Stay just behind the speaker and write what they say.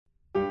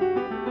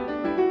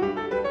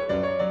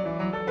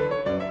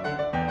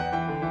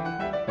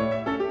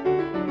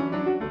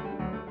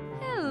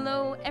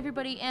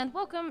everybody, and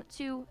welcome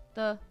to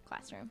the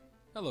classroom.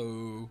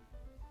 Hello.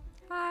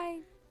 Hi.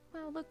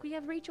 Well, look, we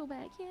have Rachel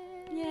back. Yay!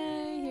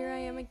 Yay, here I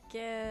am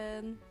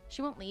again.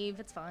 She won't leave.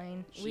 It's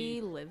fine.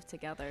 We live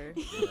together.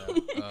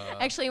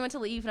 Actually, I went to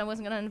leave, and I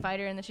wasn't going to invite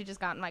her, and then she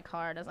just got in my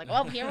car, and I was like,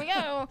 well, here we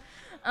go.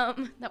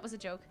 That was a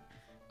joke.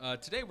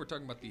 Today we're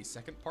talking about the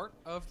second part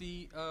of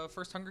the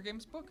first Hunger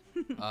Games book.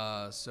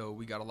 So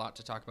we got a lot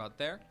to talk about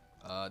there.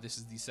 This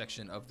is the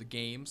section of the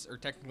games, or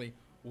technically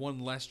one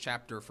less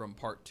chapter from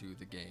part 2,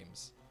 the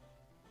games.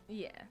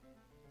 Yeah.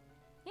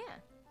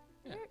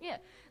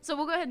 So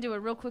we'll go ahead and do a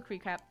real quick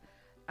recap.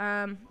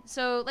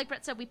 So like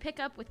Brett said, we pick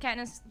up with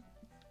Katniss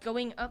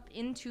going up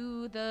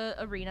into the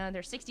arena.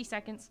 There's 60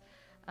 seconds.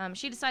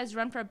 She decides to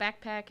run for a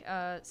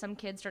backpack. Some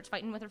kid starts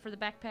fighting with her for the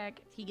backpack.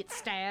 He gets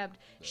stabbed.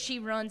 She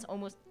runs,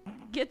 almost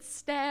gets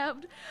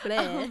stabbed.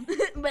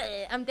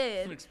 Bleh, I'm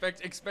dead.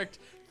 Expect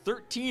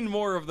 13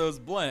 more of those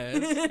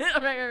blasts.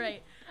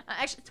 Right.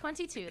 Actually,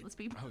 22. Let's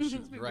be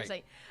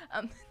right.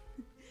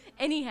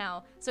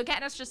 Anyhow, so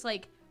Katniss just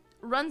like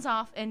runs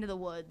off into the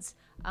woods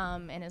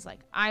and is like,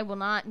 I will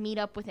not meet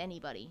up with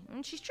anybody.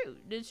 And she's true.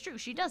 It's true.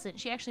 She doesn't.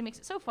 She actually makes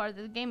it so far that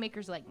the game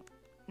maker's like,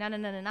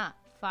 no,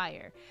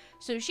 fire.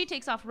 So she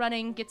takes off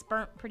running, gets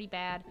burnt pretty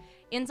bad,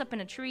 ends up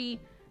in a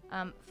tree,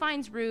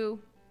 finds Rue.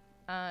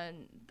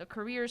 The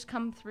careers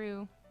come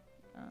through,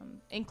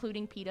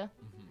 including PETA.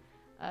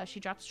 Mm-hmm. She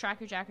drops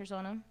tracker jackers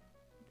on him.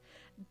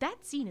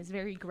 That scene is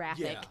very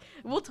graphic. Yeah.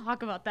 We'll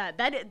talk about that.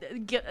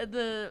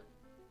 The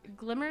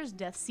Glimmer's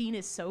death scene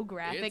is so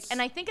graphic, and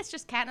I think it's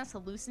just Katniss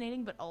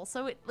hallucinating, but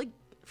also it like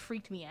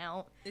freaked me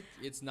out.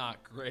 It's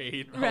not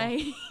great.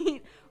 Right.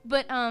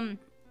 But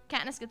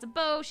Katniss gets a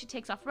bow, she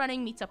takes off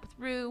running, meets up with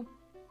Rue.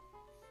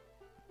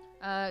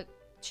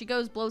 She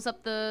goes, blows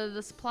up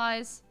the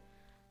supplies.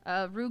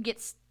 Rue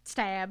gets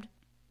stabbed.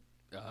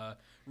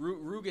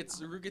 Rue gets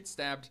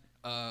stabbed.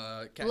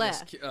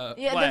 Katniss,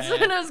 yeah, that's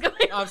what I was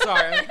going on. I'm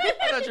sorry.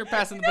 I thought you were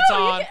passing the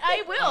baton.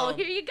 I will.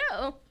 Here you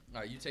go. All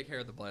right, you take care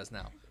of the blast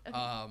now.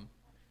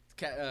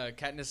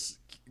 Katniss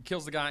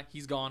kills the guy.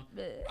 He's gone.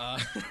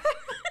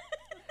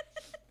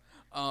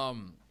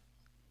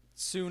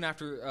 Soon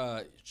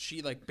after,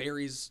 she like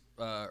buries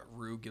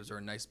Rue, gives her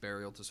a nice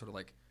burial to sort of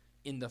like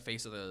in the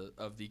face of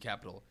the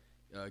Capitol.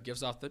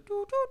 Gives off the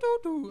doo doo doo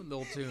doo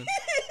little tune.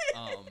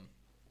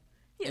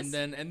 Yes.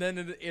 And then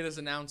it is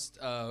announced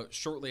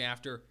shortly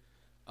after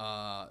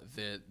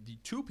that the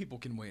 2 people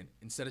can win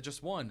instead of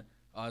just 1,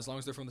 as long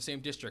as they're from the same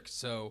district.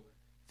 So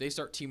they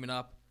start teaming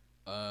up.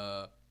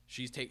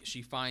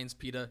 She finds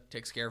PETA,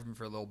 takes care of him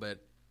for a little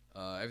bit.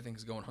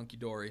 Everything's going hunky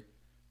dory.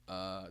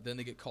 Then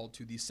they get called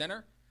to the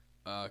center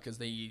because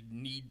they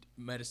need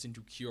medicine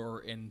to cure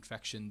an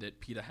infection that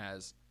PETA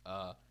has.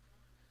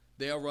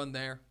 They all run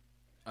there.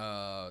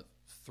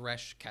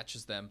 Thresh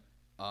catches them.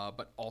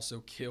 But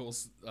also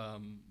kills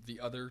the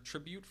other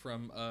tribute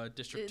from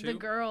District 2. The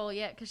girl,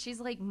 yeah, because she's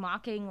like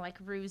mocking like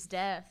Rue's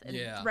death, and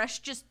yeah. Thresh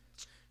just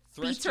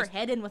beats her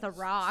head in with a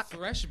rock.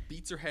 Thresh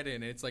beats her head in,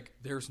 and it's like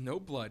there's no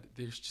blood,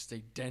 there's just a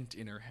dent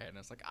in her head. And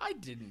I was like, I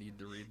didn't need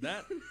to read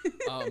that.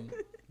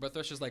 But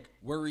Thresh is like,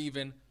 we're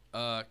even.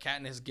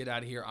 Katniss, get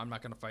out of here. I'm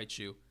not gonna fight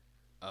you.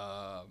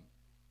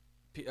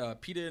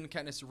 PETA and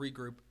Katniss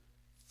regroup.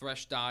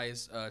 Thresh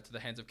dies to the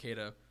hands of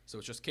Cato, so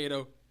it's just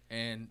Cato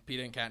and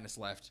PETA and Katniss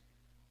left.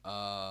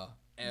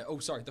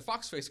 The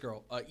fox face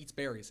girl eats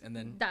berries and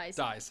then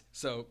dies.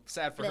 So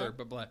sad for her,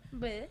 but blah.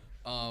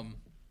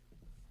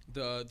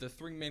 The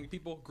 3 main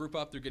people group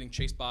up. They're getting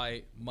chased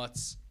by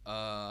mutts,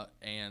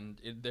 and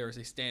there is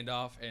a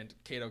standoff, and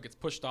Cato gets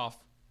pushed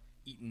off,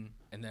 eaten,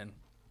 and then.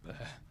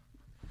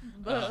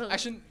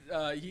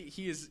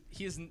 He is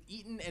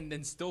eaten and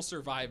then still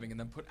surviving and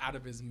then put out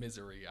of his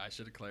misery. I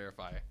should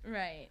clarify.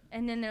 Right,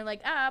 and then they're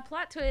like,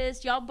 plot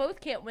twist, y'all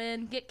both can't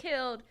win, get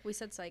killed. We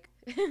said psych.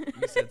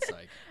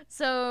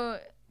 So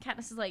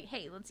Katniss is like,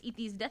 hey, let's eat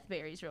these death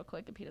berries real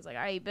quick, and Peter's like,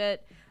 all right,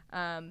 bet.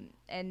 And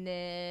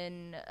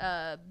then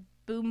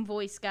boom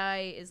voice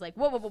guy is like,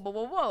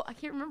 whoa, I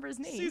can't remember his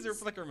name. Caesar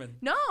Flickerman.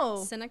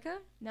 No. Seneca?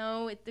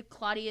 No, it's the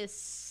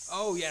Claudius.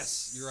 Oh,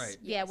 yes, you're right.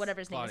 Yeah, whatever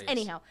his Claudius. name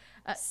is. Anyhow.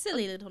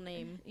 Silly little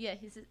name. Yeah,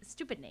 his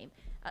stupid name.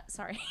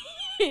 Sorry.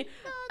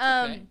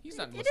 Okay. He's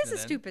not it is a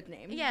stupid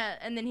name. Yeah,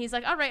 and then he's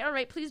like, all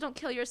right, please don't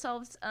kill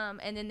yourselves.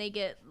 And then they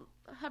get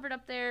hovered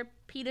up there.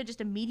 PETA just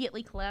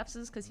immediately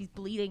collapses because he's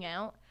bleeding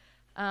out.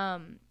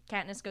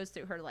 Katniss goes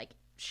through her, like,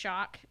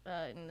 shock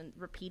and then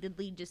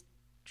repeatedly just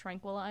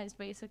tranquilized,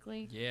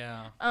 basically.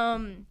 Yeah.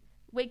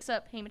 Wakes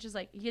up. Haymitch is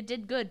like, you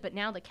did good, but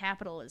now the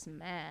Capitol is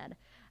mad.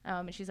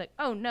 And she's like,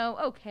 oh, no,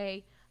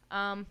 okay.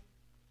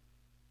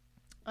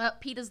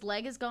 PETA's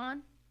leg is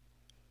gone.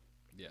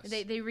 Yes.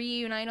 They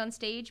reunite on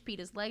stage.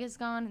 PETA's leg is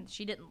gone, and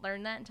she didn't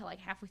learn that until like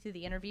halfway through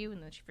the interview,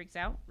 and then she freaks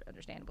out,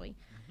 understandably.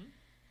 Mm-hmm.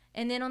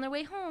 And then on their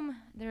way home,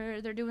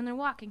 they're doing their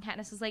walk, and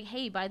Katniss is like,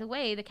 hey, by the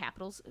way, the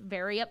Capitol's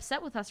very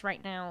upset with us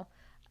right now.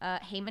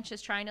 Haymitch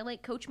is trying to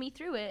like coach me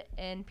through it,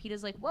 and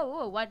PETA's like,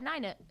 whoa, why didn't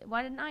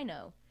I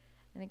know?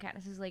 And then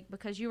Katniss is like,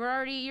 because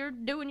you're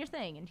doing your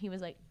thing. And he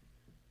was like,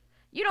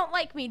 you don't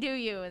like me, do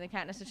you? And then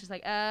Katniss is just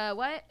like,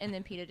 what? And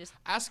then Peeta just,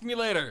 Ask me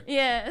later.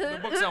 yeah. The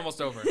book's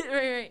almost over.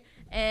 right.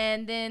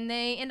 And then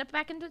they end up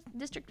back in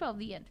District 12,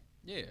 the end.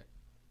 Yeah.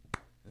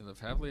 They live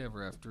happily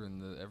ever after,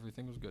 and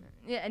everything was good.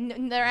 Yeah,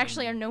 and there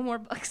actually are no more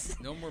books.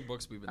 No more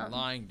books. We've been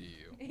lying to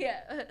you.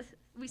 Yeah,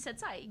 we said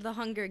psych. The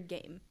Hunger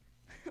Game.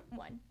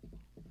 1.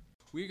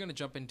 We're going to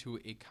jump into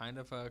a kind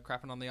of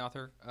crapping on the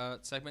author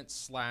segment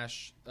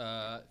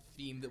 /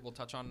 theme that we'll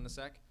touch on in a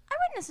sec. I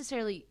wouldn't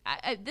necessarily.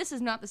 This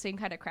is not the same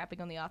kind of crapping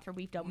on the author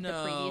we've done with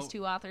the previous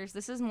 2 authors.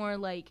 This is more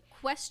like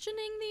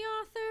Questioning the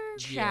author?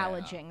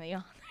 challenging the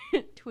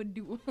author to a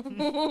duel.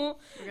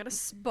 We're gonna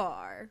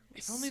spar.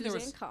 If only there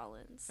was-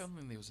 Collins. If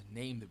only there was a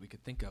name that we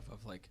could think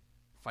of like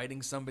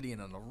fighting somebody in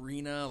an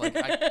arena. Like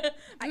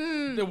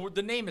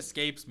the name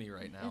escapes me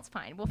right now. It's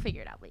fine. We'll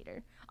figure it out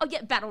later. Oh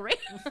yeah, Battle Ray.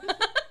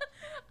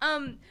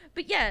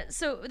 But yeah.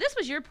 So this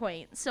was your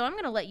point. So I'm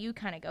gonna let you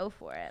kind of go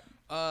for it.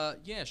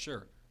 Yeah,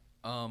 sure.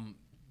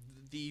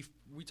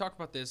 We talked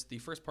about this. The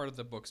first part of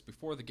the books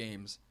before the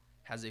games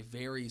has a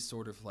very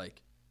sort of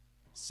like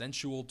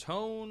sensual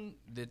tone.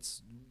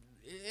 It's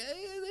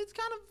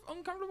kind of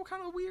uncomfortable,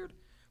 kind of weird,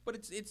 but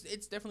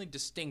it's definitely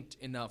distinct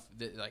enough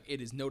that like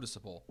it is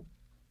noticeable.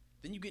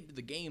 Then you get into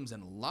the games,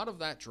 and a lot of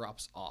that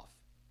drops off.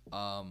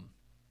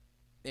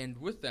 And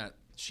with that,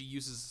 she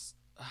uses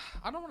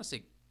I don't want to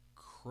say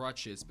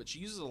crutches, but she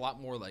uses a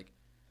lot more like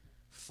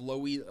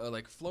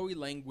flowy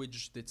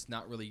language that's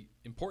not really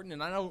important.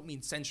 And I don't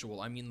mean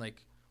sensual. I mean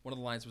like one of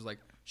the lines was like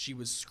she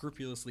was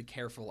scrupulously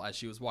careful as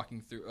she was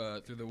walking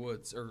through the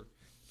woods,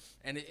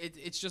 and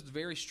it's just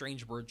very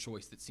strange word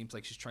choice that seems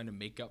like she's trying to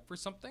make up for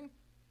something.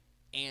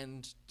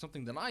 And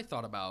something that I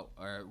thought about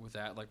with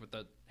that, like with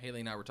the Haleigh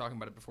and I were talking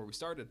about it before we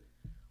started,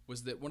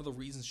 was that one of the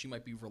reasons she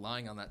might be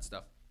relying on that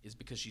stuff is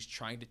because she's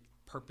trying to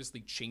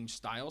purposely change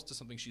styles to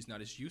something she's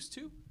not as used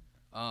to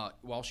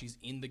while she's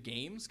in the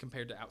games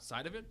compared to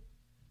outside of it.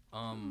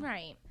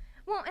 Right.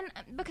 Well, and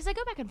because I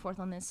go back and forth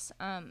on this,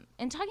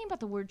 and talking about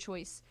the word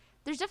choice,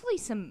 there's definitely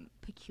some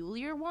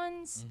peculiar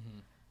ones,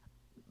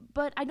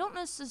 but I don't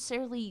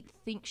necessarily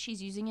think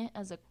she's using it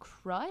as a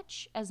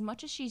crutch as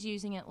much as she's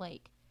using it,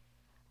 like,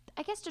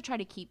 I guess to try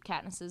to keep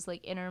Katniss's,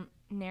 like, inner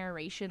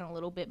narration a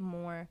little bit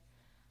more,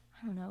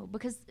 I don't know,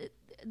 because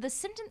the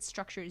sentence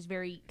structure is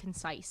very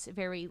concise,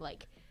 very,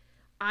 like,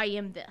 I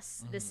am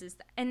this, this is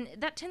that, and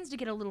that tends to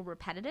get a little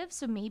repetitive,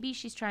 so maybe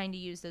she's trying to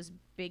use those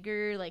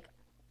bigger, like,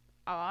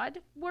 odd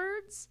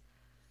words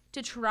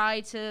to try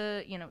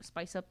to,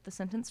 spice up the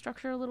sentence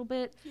structure a little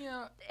bit.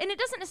 Yeah. And it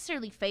doesn't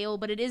necessarily fail,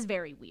 but it is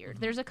very weird.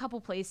 There's a couple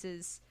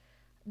places.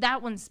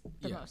 That one's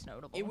the most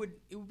notable. It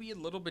would be a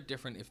little bit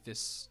different if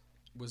this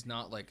was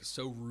not like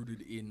so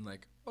rooted in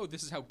like, oh,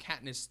 this is how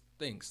Katniss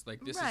thinks.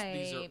 Like these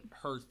are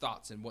her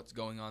thoughts and what's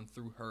going on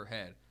through her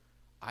head.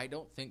 I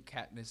don't think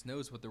Katniss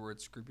knows what the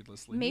word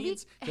scrupulously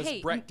means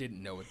because Brett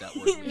didn't know what that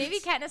word means. Maybe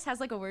Katniss has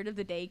like a word of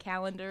the day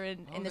calendar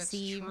in the that's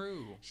scene.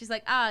 True. She's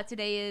like,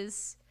 today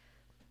is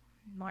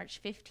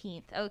March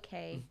 15th.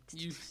 Okay.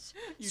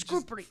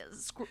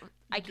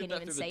 I can't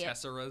even say it.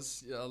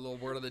 Tessera's a little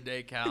word of the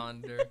day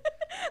calendar.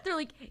 They're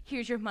like,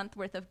 here's your month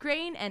worth of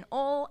grain and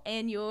oil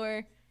and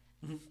your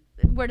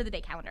word of the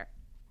day calendar.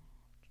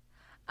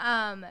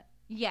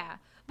 Yeah.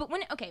 But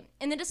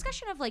in the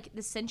discussion of like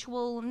the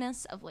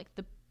sensualness of like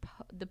the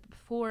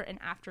before and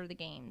after the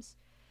games,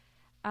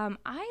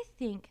 I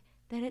think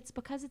that it's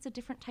because it's a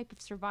different type of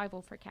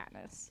survival for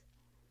Katniss.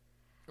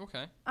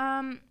 Okay.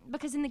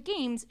 Because in the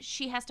games,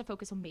 she has to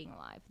focus on being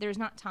alive. There's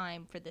not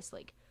time for this,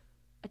 like,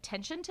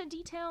 attention to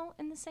detail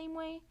in the same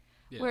way.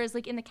 Yeah. Whereas,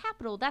 like, in the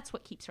Capitol, that's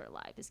what keeps her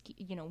alive, is,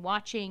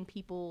 watching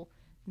people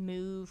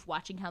move,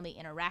 watching how they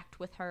interact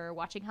with her,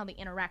 watching how they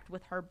interact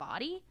with her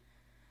body.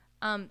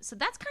 So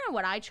that's kind of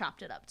what I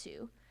chopped it up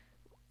to.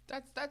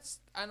 That's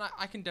and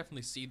I can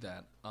definitely see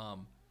that.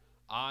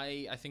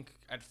 I think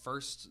at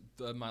first,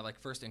 my,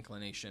 first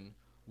inclination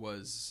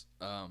was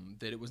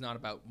that it was not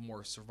about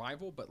more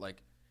survival, but,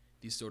 like,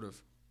 these sort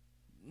of,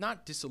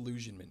 not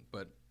disillusionment,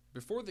 but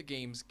before the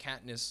games,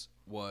 Katniss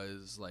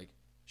was, like,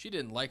 she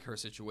didn't like her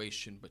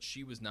situation, but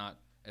she was not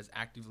as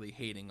actively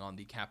hating on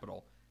the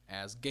Capitol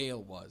as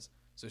Gale was.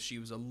 So she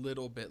was a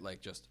little bit,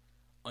 like, just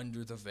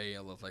under the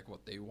veil of, like,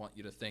 what they want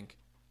you to think.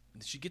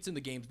 And she gets in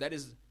the games. That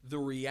is the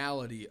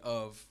reality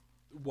of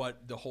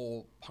what the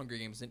whole Hunger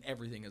Games and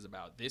everything is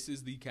about. This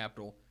is the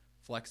Capitol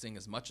flexing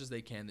as much as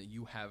they can that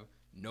you have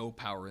no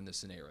power in this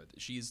scenario.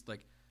 She's,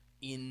 like,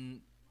 in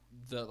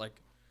the,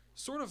 like,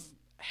 sort of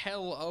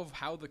hell of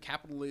how the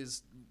Capitol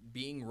is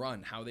being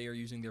run, how they are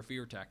using their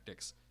fear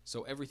tactics.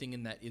 So everything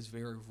in that is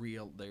very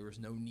real. There is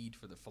no need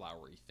for the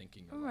flowery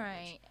thinking.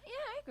 Right. Yeah,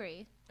 I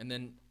agree. And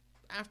then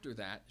after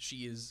that,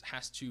 she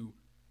has to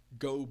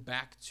go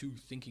back to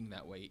thinking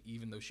that way,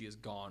 even though she has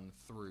gone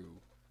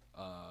through.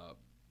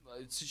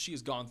 She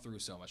has gone through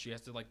so much. She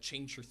has to, like,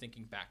 change her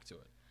thinking back to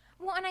it.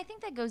 Well, and I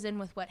think that goes in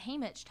with what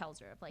Haymitch tells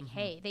her of, like,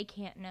 hey, they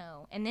can't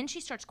know. And then she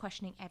starts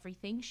questioning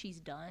everything she's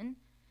done.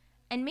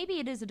 And maybe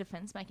it is a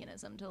defense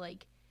mechanism to,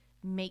 like,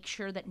 make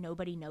sure that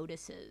nobody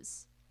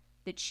notices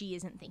that she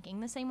isn't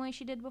thinking the same way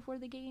she did before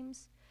the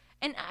games.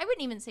 And I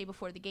wouldn't even say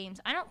before the games.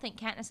 I don't think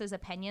Katniss's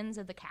opinions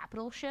of the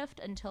capital shift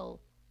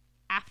until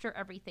after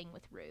everything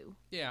with Rue.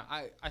 Yeah,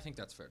 I think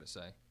that's fair to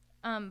say.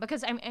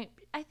 Because I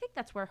think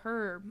that's where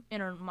her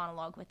inner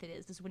monologue with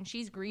it is when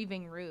she's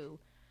grieving Rue.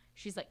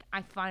 She's like,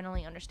 I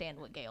finally understand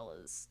what Gale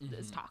is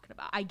talking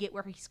about. I get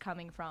where he's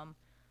coming from.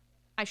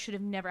 I should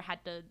have never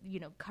had to,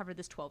 cover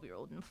this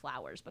 12-year-old in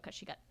flowers because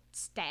she got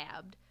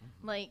stabbed.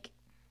 Like,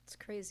 It's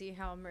crazy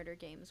how murder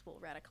games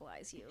will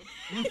radicalize you.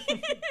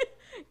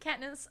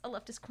 Katniss, a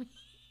leftist queen.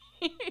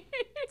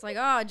 It's like,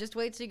 just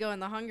wait till you go in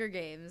the Hunger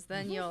Games,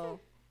 then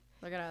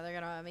they're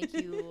gonna make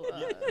you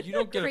You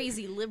don't get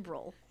crazy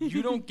liberal.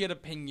 You don't get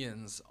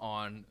opinions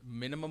on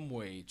minimum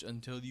wage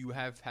until you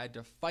have had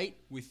to fight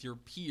with your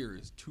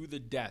peers to the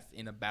death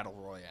in a battle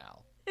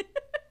royale.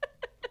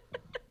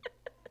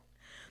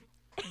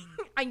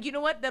 And you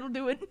know what? That'll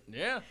do it.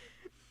 Yeah.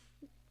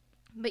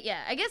 But yeah,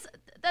 I guess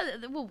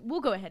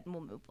we'll go ahead and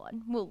we'll move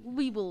on.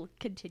 We will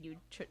continue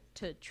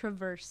to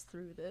traverse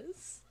through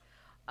this.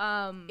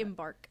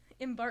 Embark.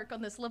 Embark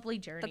on this lovely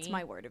journey. That's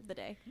my word of the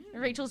day.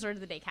 Rachel's word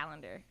of the day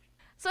calendar.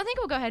 So I think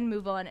we'll go ahead and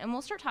move on, and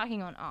we'll start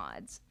talking on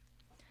odds.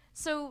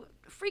 So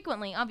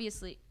frequently,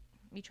 obviously,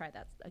 let me try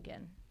that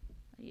again.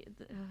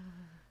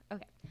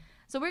 Okay.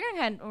 So we're going to go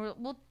ahead and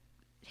we'll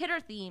hit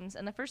our themes,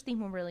 and the first theme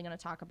we're really going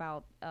to talk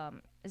about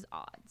is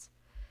odds.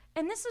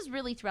 And this is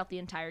really throughout the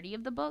entirety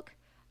of the book.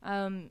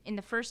 In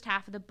the first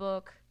half of the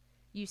book,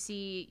 you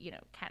see,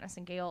 Katniss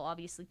and Gale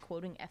obviously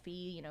quoting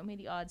Effie, may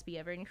the odds be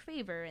ever in your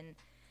favor, and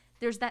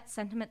there's that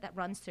sentiment that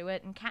runs through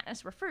it, and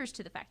Katniss refers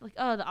to the fact, like,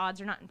 the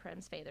odds are not in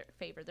Prim's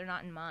favor, they're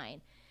not in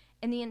mine.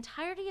 And the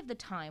entirety of the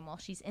time while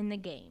she's in the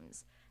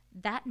games,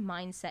 that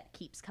mindset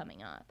keeps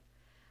coming up.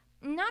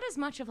 Not as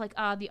much of, like,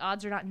 the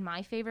odds are not in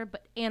my favor,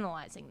 but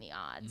analyzing the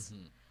odds.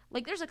 Mm-hmm.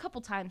 Like, there's a couple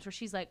times where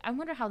she's like, I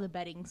wonder how the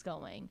betting's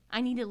going.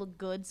 I need to look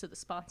good so the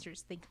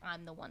sponsors think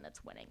I'm the one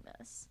that's winning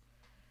this.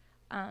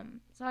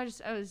 So I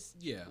was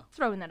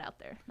throwing that out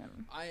there.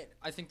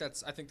 I think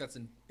that's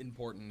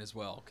important as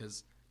well,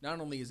 because not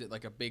only is it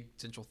like a big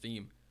central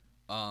theme,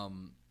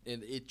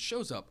 it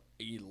shows up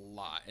a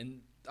lot,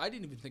 and I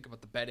didn't even think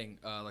about the betting,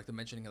 like the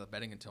mentioning of the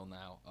betting until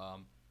now.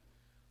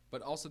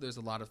 But also there's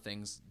a lot of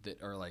things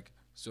that are like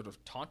sort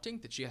of taunting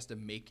that she has to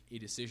make a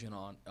decision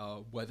on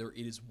whether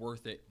it is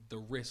worth it, the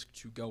risk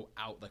to go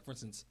out. Like, for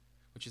instance,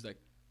 when she's like,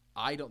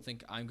 I don't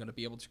think I'm going to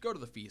be able to go to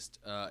the feast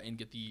and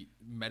get the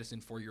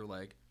medicine for your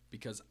leg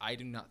because I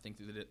do not think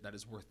that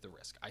is worth the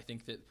risk. I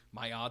think that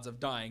my odds of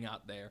dying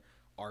out there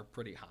are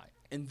pretty high.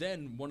 And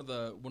then one of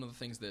the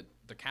things that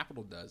the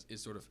Capitol does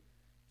is sort of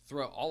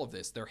throughout all of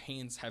this, their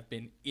hands have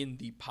been in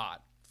the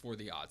pot for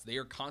the odds. They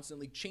are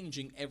constantly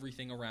changing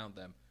everything around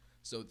them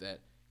so that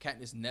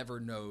Katniss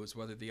never knows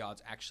whether the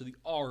odds actually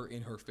are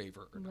in her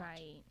favor or not.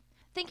 Right.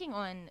 Thinking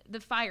on the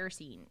fire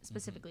scene,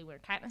 specifically, where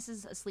Katniss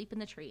is asleep in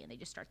the tree and they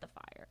just start the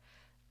fire,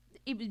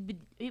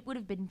 it would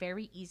have been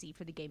very easy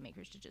for the game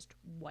makers to just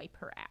wipe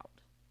her out.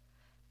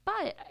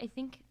 But I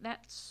think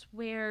that's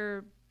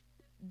where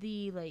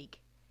the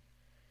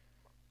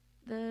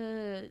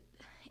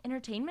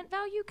entertainment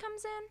value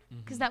comes in,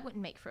 because that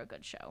wouldn't make for a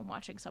good show,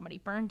 watching somebody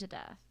burn to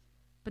death.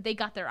 But they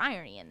got their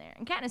irony in there.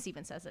 And Katniss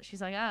even says it.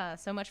 She's like,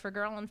 so much for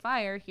Girl on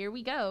Fire. Here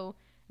we go.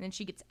 And then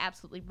she gets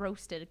absolutely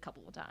roasted a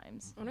couple of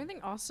times. And I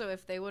think also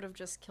if they would have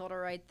just killed her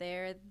right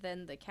there,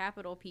 then the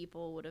Capitol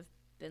people would have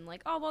been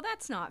like, oh, well,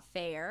 that's not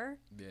fair.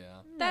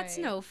 Yeah. That's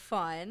no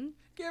fun.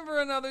 Give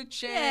her another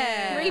chance.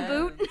 Yeah.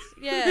 Reboot.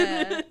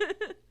 Yeah.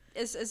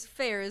 As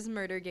fair as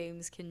murder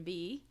games can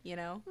be,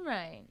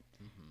 Right.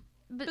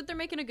 But they're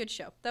making a good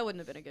show. That wouldn't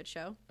have been a good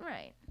show.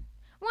 Right.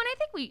 Well, and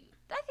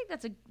I think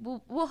that's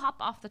we'll hop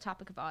off the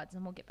topic of odds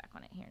and we'll get back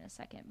on it here in a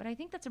second. But I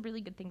think that's a really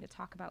good thing to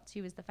talk about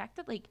too, is the fact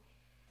that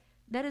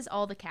that is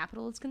all the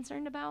Capitol is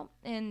concerned about.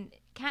 And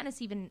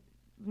Katniss even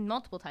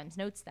multiple times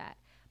notes that.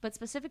 But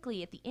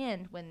specifically at the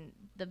end, when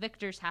the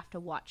victors have to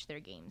watch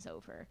their games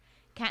over,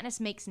 Katniss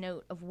makes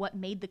note of what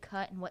made the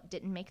cut and what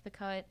didn't make the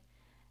cut.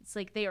 It's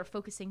like they are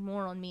focusing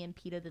more on me and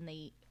Peeta than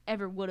they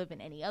ever would have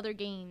in any other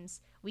games.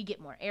 We get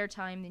more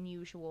airtime than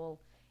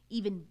usual.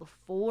 Even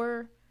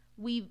before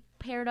we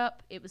paired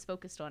up, it was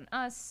focused on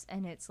us,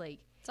 and it's like...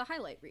 It's a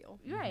highlight reel.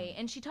 Right,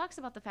 and she talks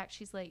about the fact,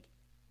 she's like,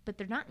 but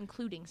they're not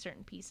including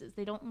certain pieces.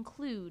 They don't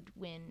include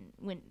when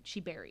she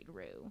buried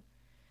Rue.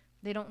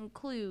 They don't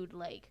include,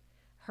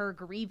 her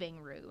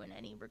grieving Rue in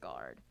any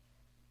regard.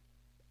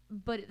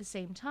 But at the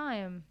same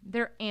time,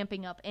 they're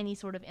amping up any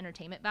sort of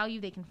entertainment value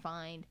they can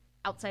find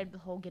outside of the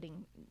whole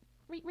getting...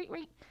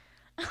 Right.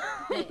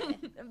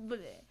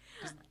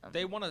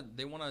 They want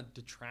to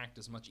detract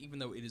as much, even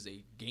though it is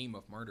a game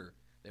of murder.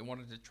 They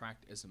want to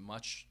detract as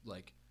much,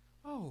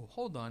 oh,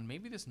 hold on,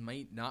 maybe this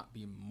might not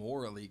be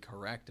morally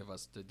correct of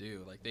us to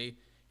do.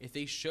 If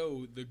they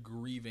show the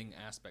grieving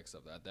aspects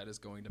of that is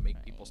going to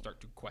make people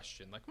start to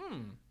question,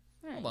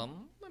 hold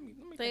on, let me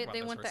think about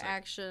They this want for a the sec.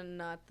 action,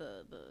 not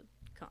the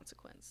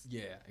consequence.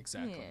 Yeah,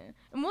 exactly. Yeah.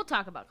 And we'll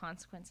talk about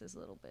consequences a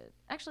little bit.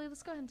 Actually,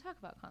 let's go ahead and talk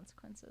about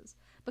consequences.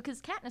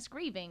 Because Katniss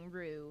grieving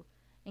Rue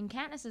and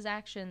Katniss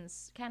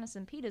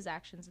and Peeta's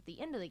actions at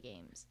the end of the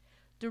games,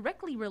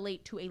 directly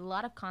relate to a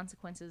lot of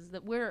consequences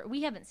that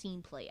we haven't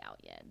seen play out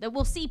yet. That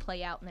we'll see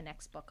play out in the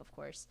next book, of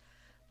course.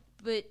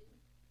 But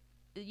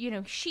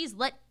she's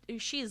let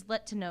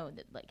to know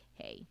that, like,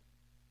 hey,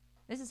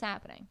 this is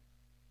happening.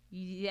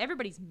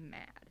 Everybody's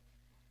mad.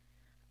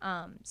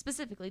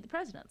 Specifically, the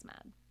president's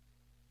mad.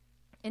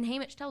 And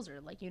Haymitch tells her,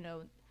 like,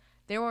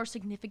 there are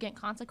significant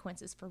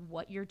consequences for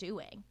what you're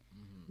doing,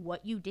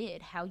 what you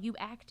did, how you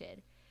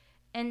acted.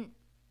 And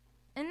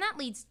that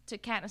leads to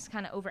Katniss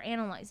kind of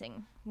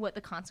overanalyzing what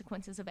the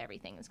consequences of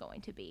everything is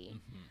going to be.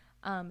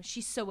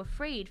 She's so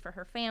afraid for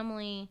her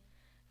family,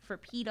 for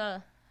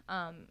Peeta,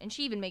 and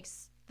she even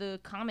makes the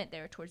comment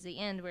there towards the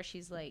end where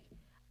she's like,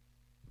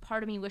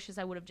 part of me wishes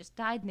I would have just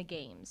died in the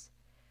games,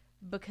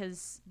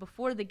 because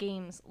before the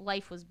games,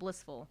 life was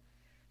blissful.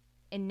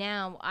 And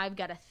now I've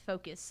got to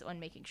focus on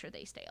making sure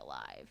they stay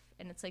alive.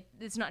 And it's like,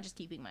 it's not just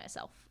keeping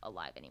myself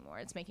alive anymore.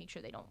 It's making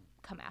sure they don't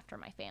come after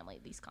my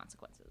family, these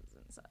consequences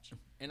and such.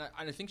 And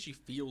I think she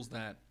feels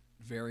that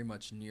very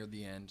much near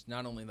the end.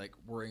 Not only, like,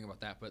 worrying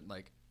about that, but,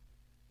 like,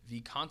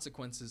 the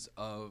consequences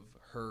of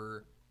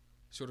her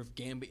sort of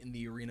gambit in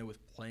the arena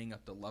with playing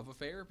up the love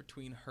affair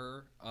between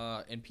her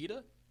and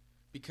Peeta.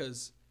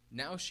 Because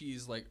now she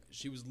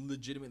was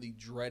legitimately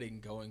dreading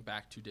going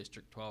back to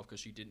District 12 because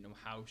she didn't know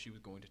how she was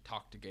going to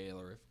talk to Gale,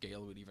 or if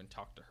Gale would even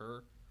talk to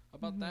her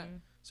about that.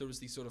 So it was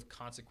these sort of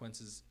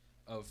consequences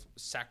of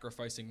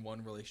sacrificing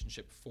one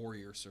relationship for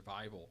your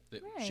survival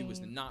that she was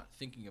not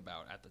thinking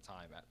about at the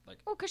time.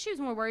 Well, because she was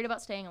more worried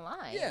about staying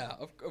alive. Yeah,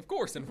 of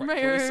course, and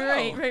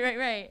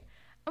right.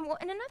 Well,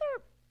 in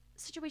another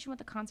situation with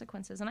the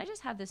consequences, and I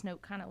just have this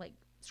note kind of like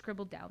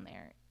scribbled down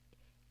there,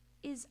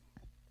 is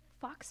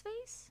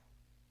Foxface.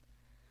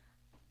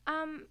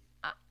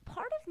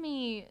 Part of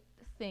me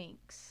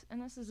thinks,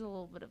 and this is a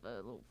little bit of a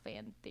little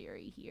fan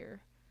theory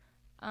here,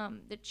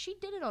 that she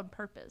did it on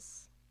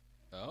purpose.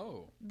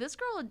 Oh. This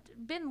girl had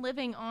been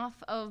living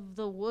off of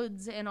the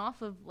woods and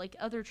off of, like,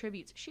 other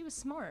tributes. She was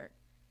smart.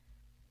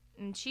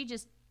 And she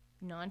just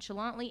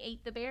nonchalantly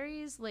ate the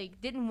berries,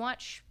 like, didn't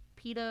watch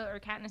Peeta or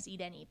Katniss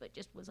eat any, but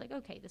just was like,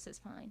 okay, this is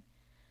fine.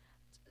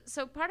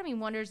 So part of me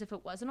wonders if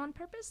it wasn't on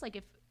purpose, like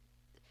if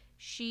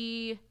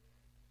she,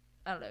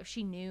 I don't know,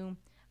 she knew.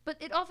 But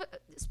it often,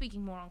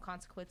 speaking more on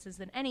consequences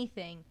than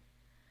anything,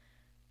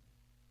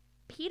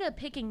 Peeta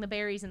picking the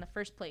berries in the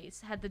first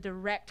place had the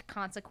direct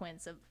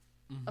consequence of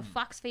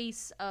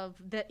Foxface, of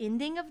the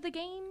ending of the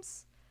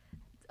games,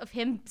 of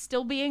him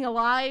still being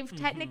alive,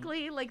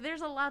 technically. Like,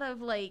 there's a lot of,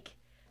 like,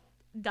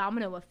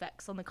 domino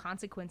effects on the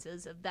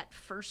consequences of that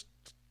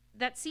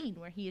scene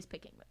where he is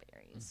picking the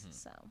berries.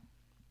 So,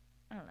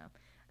 I don't know.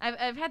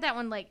 I've had that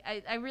one, like,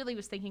 I really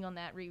was thinking on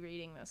that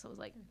rereading this. I was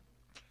like,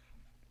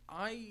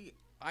 I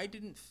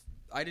didn't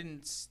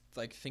even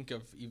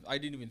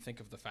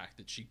think of the fact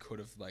that she could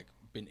have, like,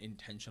 been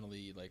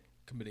intentionally, like,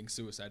 committing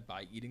suicide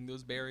by eating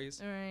those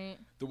berries. Right.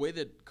 The way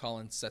that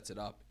Collins sets it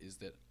up is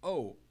that,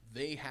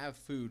 they have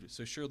food,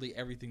 so surely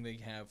everything they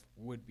have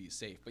would be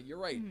safe. But you're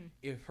right.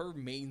 If her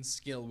main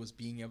skill was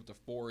being able to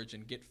forage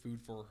and get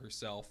food for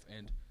herself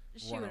and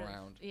run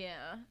around.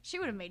 Yeah. She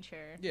would have made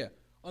sure. Yeah.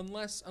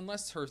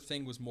 Unless her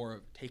thing was more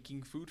of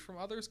taking food from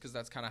others, because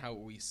that's kind of how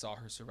we saw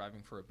her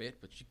surviving for a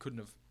bit, but she couldn't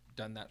have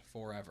done that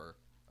forever.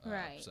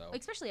 Right. So.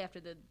 Especially after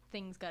the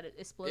things got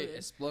exploded. It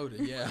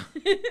exploded, yeah.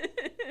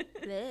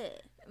 Bleh.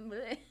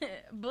 Bleh.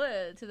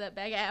 Bleh to that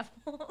bag of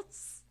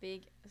apples.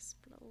 Big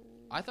explode.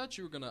 I thought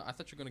you were gonna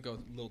go a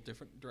little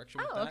different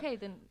direction with that. Oh, okay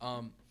then.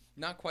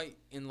 Not quite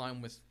in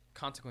line with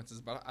consequences,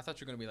 but I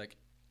thought you were gonna be like,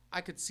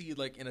 I could see,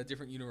 like, in a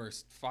different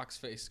universe,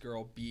 Foxface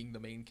girl being the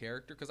main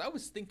character, because I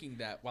was thinking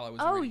that while I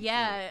was. Oh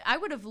yeah, I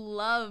would have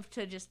loved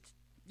to just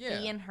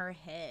be in her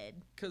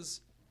head.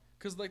 Because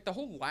like the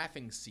whole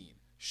laughing scene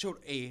showed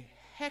a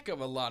heck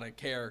of a lot of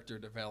character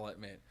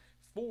development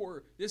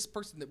for this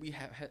person that we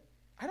have.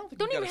 I don't think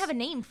don't even have a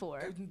name for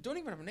her. Don't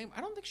even have a name.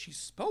 I don't think she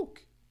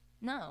spoke.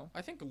 No.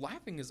 I think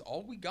laughing is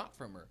all we got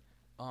from her.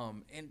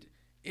 And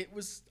it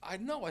was, I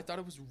thought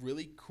it was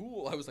really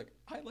cool. I was like,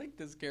 I like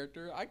this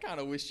character. I kind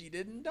of wish she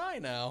didn't die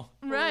now.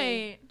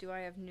 Right. Do I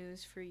have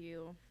news for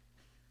you?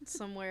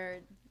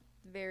 Somewhere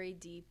very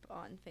deep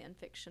on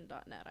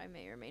fanfiction.net, I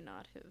may or may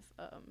not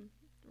have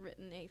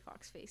written a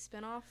Foxface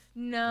spinoff.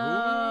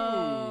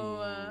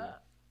 No.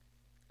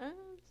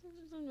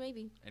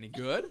 Maybe. Any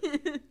good?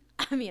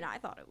 I mean, I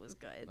thought it was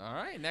good. All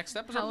right, next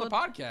episode of the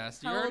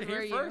podcast. You heard it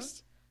here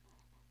first.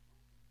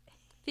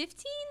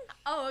 15?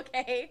 Oh,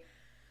 okay.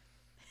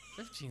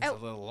 15's a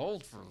little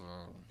old for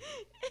them.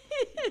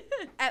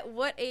 At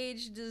what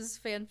age does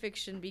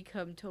fanfiction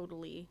become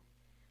totally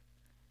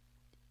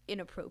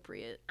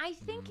inappropriate? I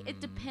think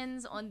it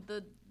depends on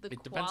the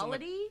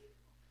quality.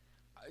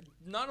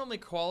 Not only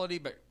quality,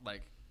 but,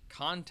 like,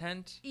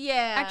 content.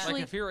 Yeah. Actually,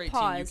 like, if you're 18,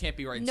 pause. you can't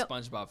be writing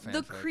SpongeBob fanfic.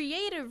 The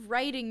creative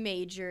writing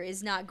major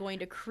is not going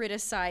to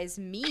criticize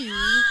me.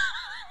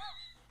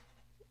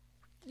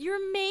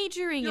 You're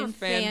majoring in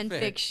fan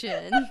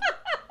fiction.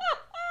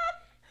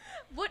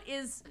 What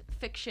is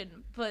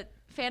fiction but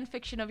fan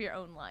fiction of your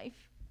own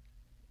life?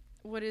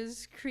 What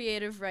is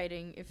creative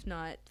writing if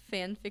not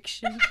fan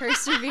fiction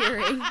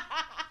persevering?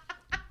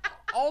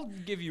 I'll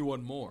give you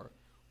one more.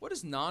 What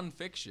is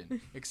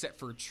nonfiction except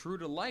for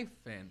true-to-life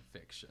fan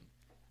fiction?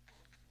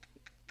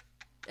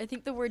 I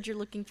think the word you're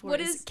looking for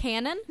What is is-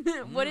 canon.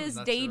 What is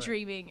that's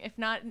daydreaming if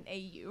not an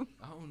AU?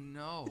 Oh,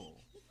 no.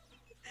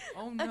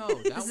 Oh, no.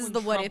 That This is one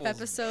the what if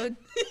troubles me. episode.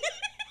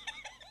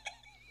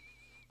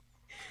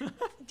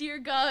 Dear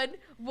God,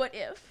 what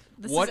if?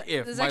 This What is-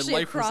 if this is my actually a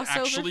life was crossover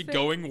actually fic.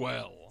 going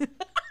well?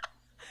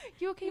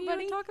 You okay, You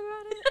buddy? wanna talk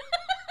about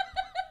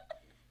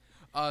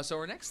it? So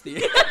our next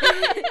theme...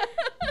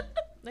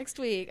 Next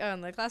week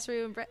on the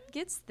classroom, Brett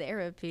gets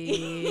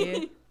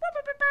therapy.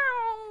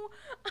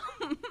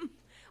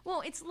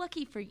 Well, it's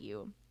lucky for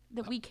you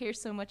that we care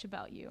so much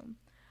about you.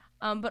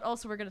 But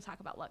also we're going to talk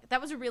about luck. That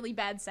was a really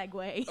bad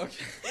segue.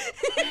 Okay.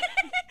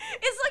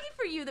 It's lucky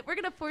for you that we're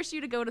going to force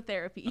you to go to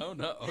therapy. Oh,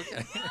 no.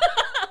 Okay.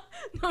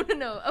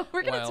 No.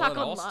 We're going to Well, talk it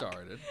on all luck.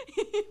 started.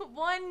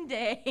 One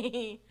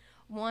day,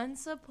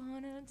 once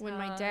upon a time. When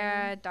my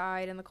dad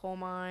died in the coal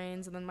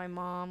mines, and then my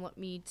mom let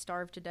me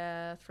starve to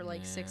death for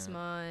like 6 Yeah.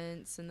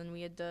 months, and then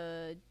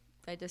I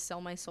had to sell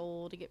my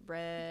soul to get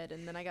bread,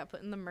 and then I got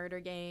put in the murder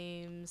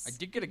games. I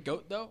did get a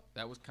goat, though.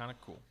 That was kind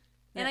of cool.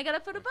 And I got to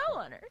put a bow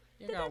on her.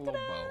 You got a little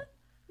bow.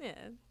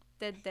 Yeah,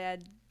 dead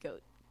dad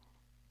goat.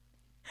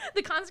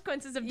 The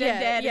consequences of dead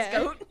dad Yeah, is yeah.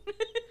 goat.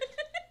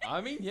 I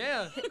mean,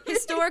 yeah.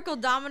 Historical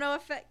domino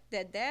effect.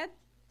 Dead dad,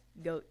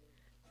 goat.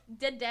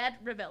 Dead dad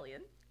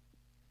rebellion.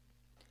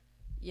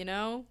 You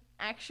know,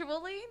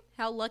 Actually,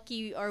 how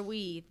lucky are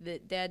we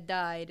that dad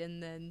died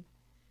and then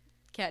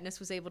Katniss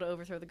was able to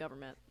overthrow the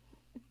government?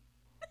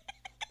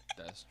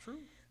 That's true.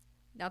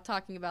 Now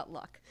talking about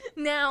luck.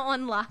 now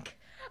on luck.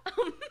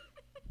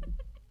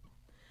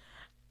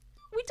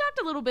 We talked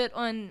a little bit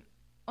on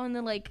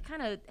the like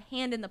kind of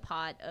hand in the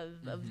pot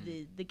of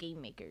the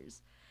game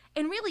makers.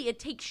 And really it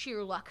takes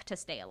sheer luck to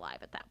stay alive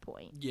at that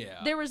point.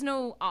 Yeah. There was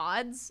no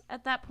odds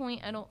at that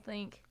point, I don't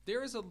think.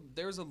 There's a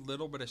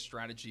little bit of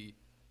strategy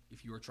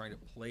if you were trying to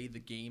play the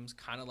games,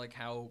 kind of like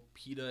how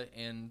Peeta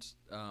and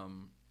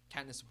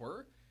Katniss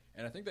were,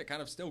 and I think that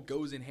kind of still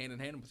goes in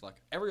hand with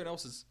luck. Everyone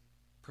else is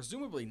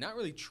presumably not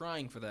really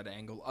trying for that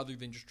angle, other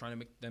than just trying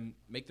to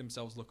make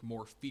themselves look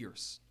more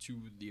fierce to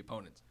the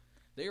opponents.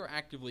 They are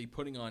actively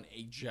putting on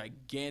a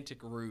gigantic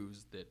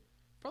ruse that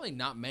probably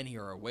not many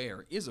are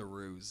aware is a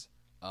ruse,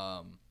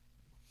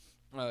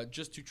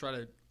 just to try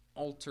to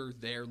alter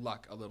their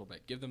luck a little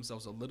bit, give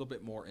themselves a little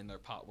bit more in their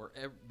pot,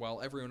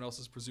 while everyone else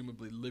is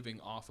presumably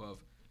living off of,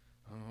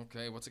 oh,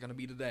 okay, what's it going to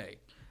be today?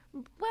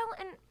 Well,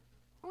 and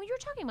when you're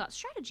talking about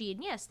strategy,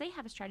 and yes, they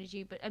have a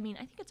strategy, but I mean,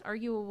 I think it's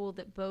arguable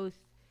that both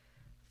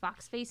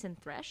Foxface and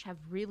Thresh have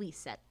really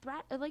set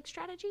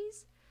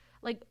strategies.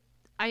 Like,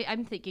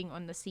 I'm thinking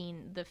on the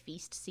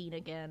feast scene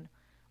again,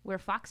 where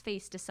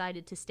Foxface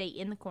decided to stay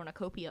in the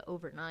cornucopia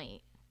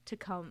overnight to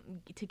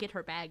get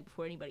her bag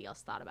before anybody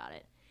else thought about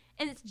it.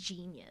 And it's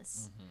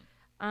genius.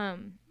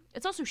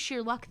 It's also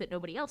sheer luck that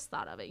nobody else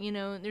thought of it. You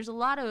know, there's a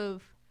lot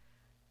of.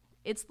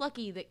 It's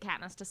lucky that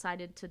Katniss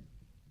decided to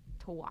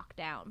walk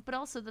down, but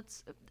also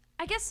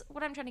I guess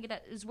what I'm trying to get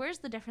at is where's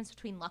the difference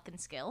between luck and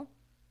skill,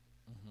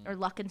 or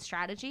luck and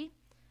strategy?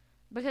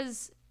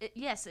 Because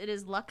yes, it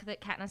is luck that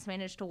Katniss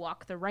managed to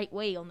walk the right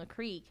way on the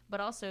creek, but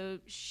also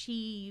she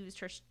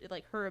used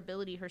her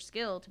ability, her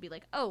skill to be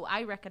like, oh,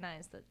 I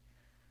recognize that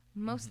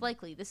most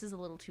likely this is a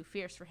little too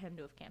fierce for him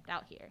to have camped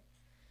out here.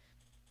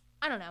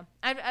 I don't know.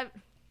 I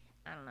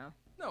don't know.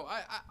 No,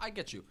 I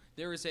get you.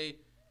 There is a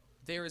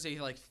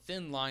like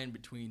thin line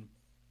between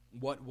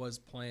what was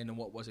planned and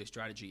what was a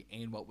strategy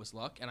and what was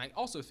luck, and I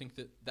also think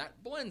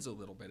that blends a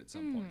little bit at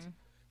some points.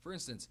 For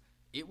instance,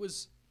 it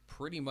was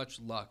pretty much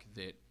luck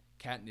that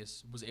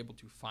Katniss was able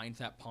to find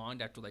that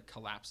pond after like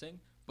collapsing,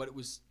 but it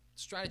was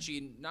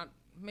strategy,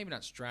 maybe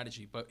not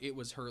strategy, but it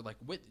was her like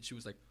wit. She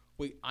was like,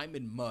 wait, I'm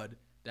in mud.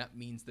 That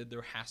means that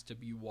there has to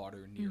be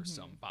water near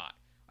some spot.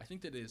 I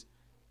think that is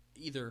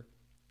either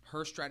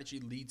her strategy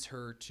leads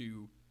her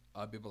to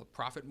be able to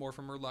profit more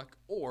from her luck,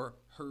 or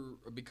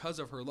because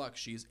of her luck,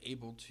 she is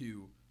able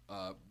to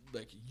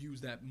use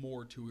that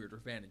more to her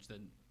advantage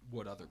than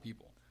would other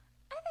people.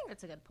 I think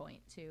that's a good point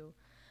too.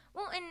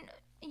 Well, and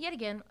yet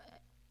again,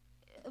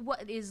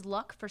 what is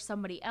luck for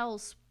somebody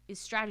else is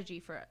strategy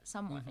for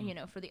someone,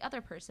 for the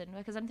other person.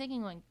 Because I'm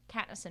thinking like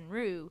Katniss and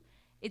Rue,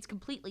 it's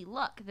completely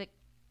luck that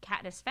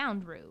Katniss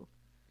found Rue,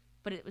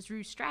 but it was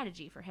Rue's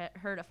strategy for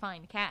her to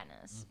find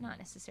Katniss, not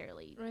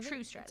necessarily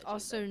true strategy. It's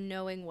also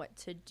knowing what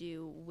to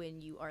do when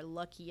you are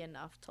lucky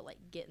enough to like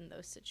get in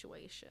those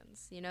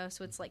situations,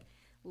 so it's like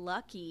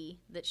lucky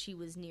that she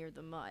was near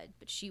the mud,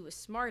 but she was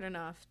smart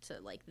enough to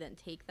like then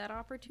take that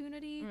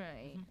opportunity.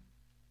 Right.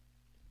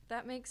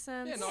 That makes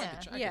sense. Yeah, no,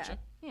 I get you.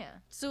 Yeah.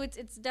 So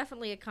it's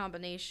definitely a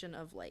combination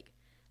of like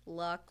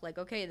luck, like,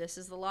 okay, this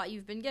is the lot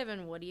you've been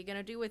given, what are you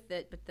gonna do with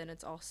it? But then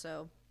it's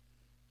also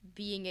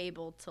being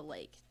able to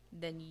like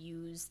then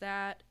use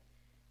that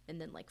and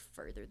then like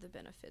further the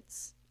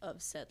benefits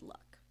of said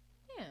luck.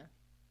 Yeah.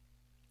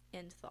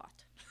 End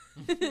thought.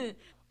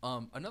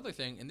 Another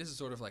thing, and this is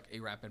sort of like a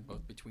wrap in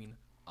both between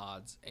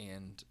odds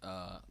and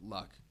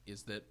luck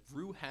is that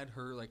Rue had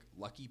her like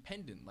lucky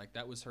pendant. Like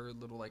that was her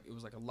little like it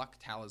was like a luck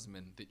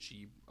talisman that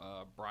she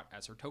brought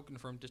as her token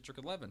from District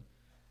 11,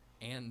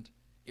 and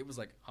it was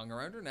like hung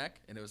around her neck,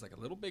 and it was like a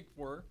little big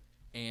for her,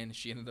 and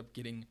she ended up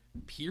getting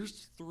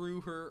pierced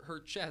through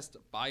her chest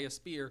by a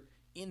spear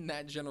in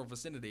that general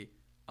vicinity.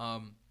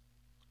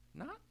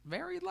 Not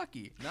very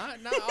lucky. Not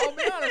I'll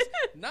be honest,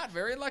 not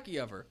very lucky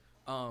of her.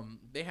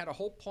 They had a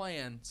whole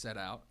plan set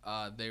out.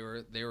 They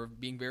were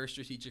being very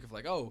strategic of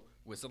like, oh,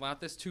 whistle out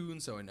this tune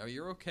so I know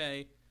you're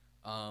okay.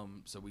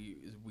 So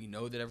we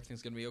know that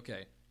everything's gonna be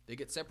okay. They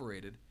get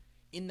separated.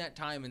 In that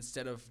time,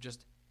 instead of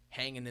just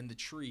hanging in the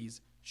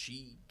trees,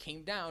 she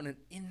came down, and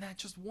in that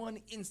just one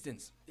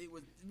instance, it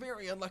was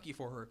very unlucky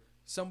for her.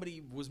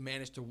 Somebody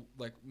managed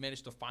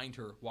to find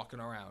her walking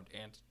around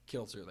and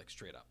kills her like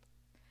straight up.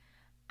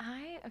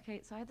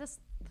 So I had this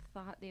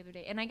thought the other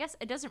day, and I guess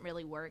it doesn't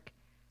really work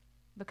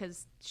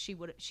because she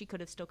could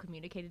have still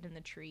communicated in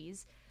the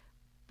trees,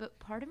 but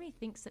part of me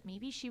thinks that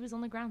maybe she was on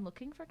the ground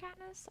looking for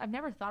Katniss. I've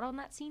never thought on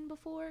that scene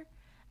before.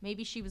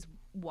 Maybe she was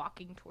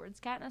walking towards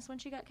Katniss when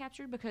she got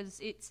captured, because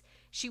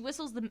she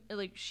whistles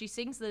she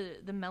sings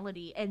the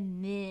melody,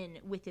 and then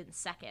within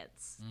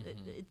seconds, at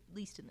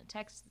least in the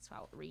text, that's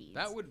how it reads.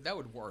 That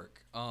would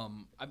work.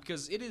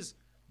 Because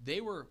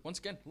they were once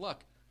again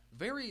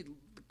very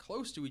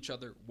close to each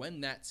other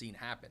when that scene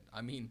happened.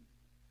 I mean,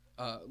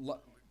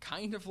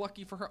 kind of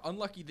lucky for her,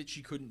 unlucky that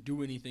she couldn't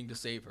do anything to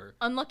save her.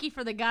 Unlucky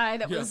for the guy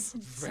that was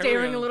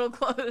staring a little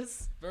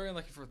close. Very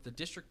unlucky for the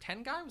District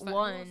 10 guy? Was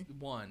that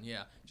One,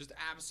 yeah. Just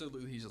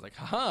absolutely, he's just like,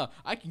 haha,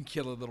 I can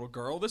kill a little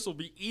girl. This will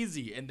be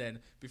easy. And then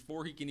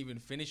before he can even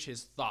finish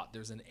his thought,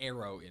 there's an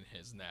arrow in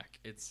his neck.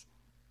 It's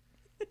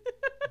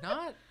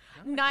not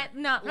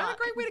a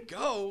great way to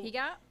go. He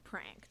got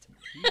pranked.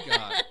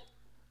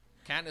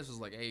 Katniss was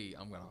like, hey,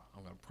 I'm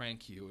gonna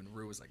prank you, and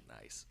Rue was like,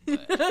 nice.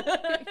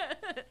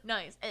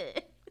 Nice.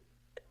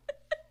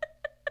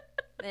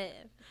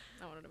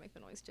 I wanted to make the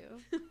noise too.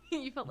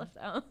 You felt left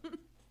out.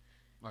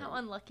 Right. How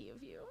unlucky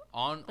of you.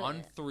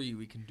 On 3,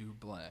 we can do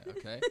blah,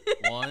 okay?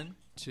 1,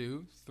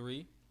 2,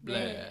 3, blah.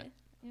 It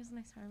was a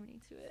nice harmony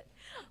to it.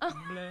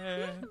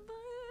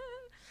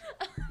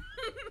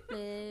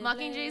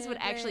 Mockingjays would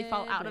actually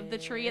fall out of the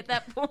tree at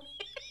that point.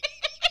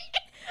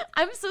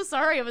 I'm so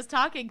sorry I was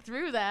talking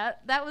through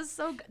that. That was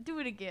so good. Do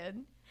it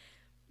again.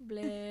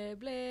 Blah,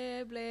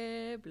 blah,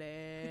 blah,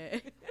 blah.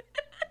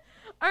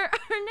 Our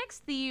next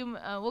theme,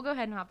 we'll go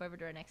ahead and hop over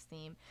to our next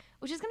theme,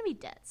 which is going to be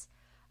debts.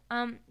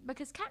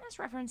 Because Katniss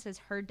references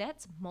her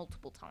debts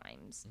multiple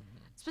times,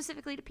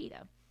 specifically to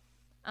Peeta.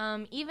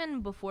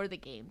 Even before the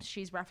games,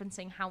 she's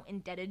referencing how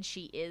indebted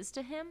she is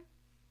to him.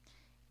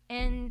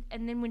 And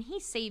then when he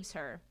saves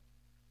her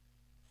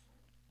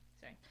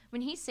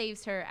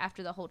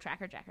after the whole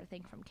Tracker Jacker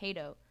thing from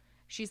Cato,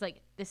 she's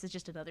like, this is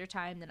just another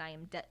time that I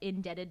am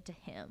indebted to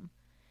him.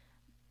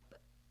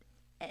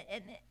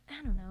 And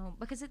I don't know,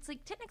 because it's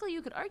like, technically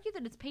you could argue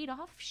that it's paid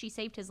off. She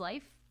saved his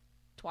life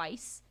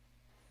twice.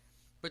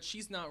 But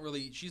she's not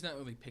really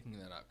picking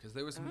that up, because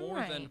there was more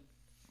than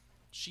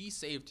she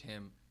saved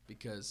him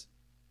because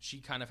she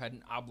kind of had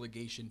an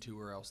obligation to,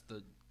 or else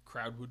the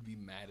crowd would be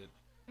mad at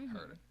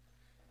her.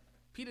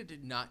 Peeta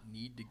did not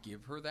need to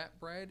give her that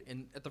bread,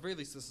 and at the very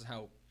least, this is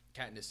how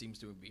Katniss seems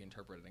to be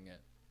interpreting it.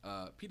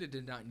 Peeta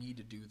did not need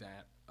to do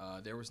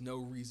that. There was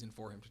no reason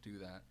for him to do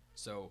that.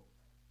 So,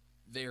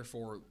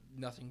 therefore,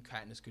 nothing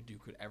Katniss could do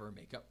could ever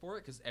make up for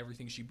it, because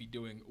everything she'd be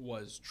doing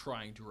was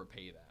trying to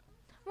repay that.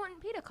 Well,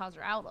 and Peeta calls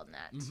her out on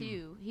that,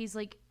 too. He's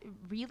like,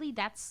 really?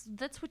 That's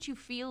what you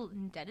feel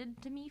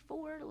indebted to me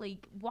for?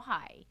 Like,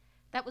 why?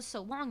 That was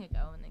so long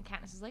ago. And then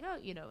Katniss is like, oh,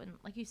 and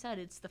like you said,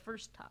 it's the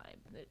first time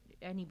that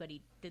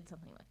anybody did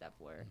something like that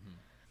for her.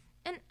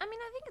 And, I mean,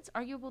 I think it's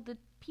arguable that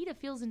Peeta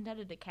feels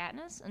indebted to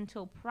Katniss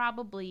until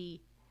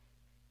probably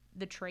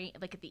the train,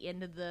 like at the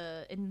end of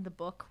in the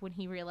book, when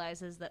he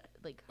realizes that,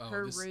 like,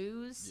 her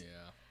ruse.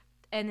 Yeah.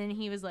 And then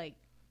he was like,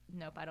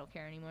 nope, I don't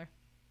care anymore.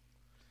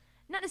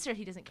 Not necessarily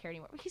he doesn't care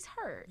anymore, but he's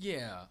hurt.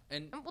 Yeah,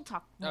 and we'll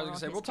talk more I was going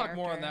to say, we'll talk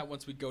more on that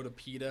once we go to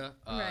Peeta,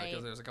 right.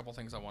 Because there's a couple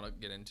things I want to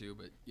get into,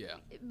 but yeah.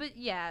 But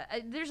yeah,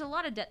 there's a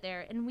lot of debt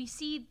there, and we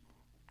see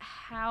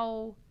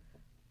how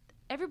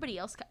everybody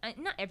else,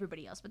 not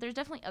everybody else, but there's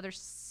definitely other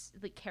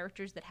like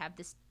characters that have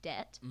this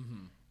debt,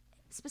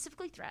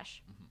 specifically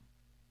Thresh.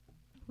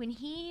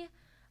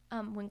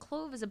 When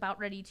Clove is about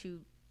ready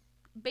to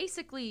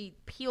basically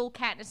peel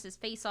Katniss's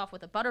face off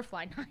with a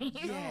butterfly knife.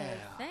 Yeah,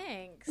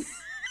 thanks.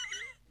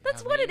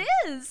 That's what it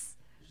is.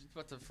 She's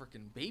about to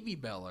freaking baby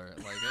bell her. Like,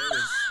 it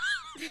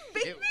was...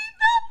 Baby bell?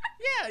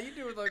 Yeah, you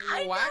do it like a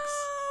little wax.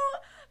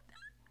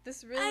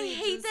 This really I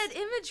hate that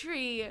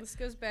imagery. This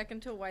goes back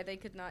into why they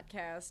could not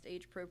cast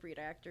age-appropriate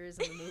actors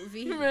in the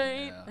movie.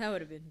 Right. Yeah. That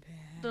would have been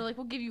bad. They're like,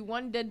 we'll give you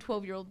one dead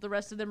 12-year-old. The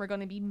rest of them are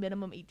going to be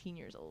minimum 18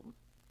 years old.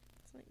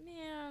 It's like,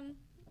 man...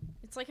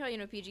 It's like how,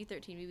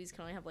 PG-13 movies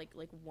can only have, like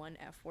one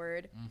F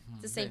word.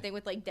 It's the same thing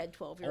with, dead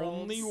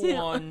 12-year-olds. Only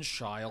one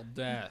child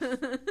death.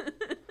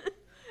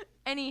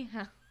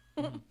 Anyhow.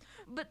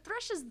 But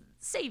Thresh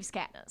saves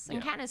Katniss,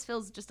 and Katniss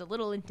feels just a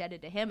little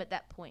indebted to him at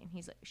that point.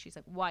 She's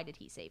like, why did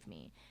he save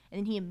me? And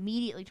then he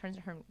immediately turns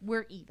to her and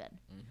we're even.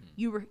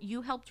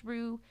 You helped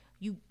Rue.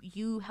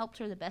 You helped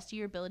her the best of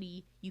your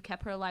ability. You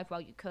kept her alive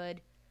while you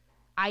could.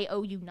 I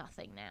owe you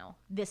nothing now.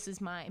 This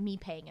is me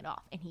paying it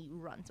off. And he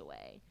runs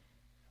away.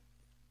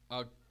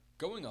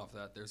 Going off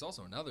that, there's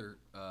also another,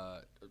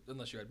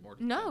 unless you had more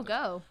to No,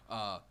 go.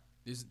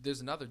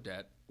 There's another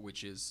debt,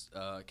 which is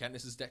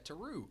Katniss's debt to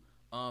Rue.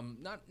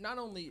 Not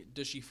only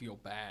does she feel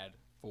bad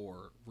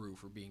for Rue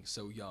for being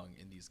so young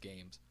in these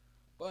games,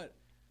 but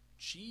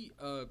she's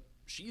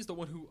the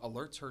one who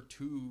alerts her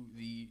to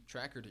the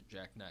tracker to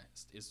Jack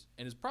Nest,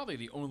 and is probably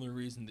the only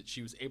reason that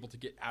she was able to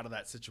get out of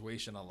that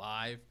situation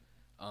alive.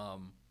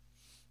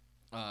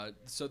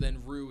 So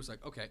then Rue was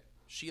like, okay,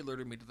 she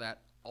alerted me to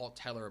that. I'll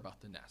tell her about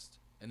the nest.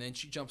 And then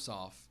she jumps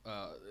off,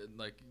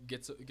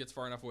 gets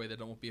far enough away that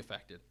it won't be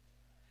affected.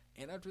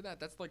 And after that,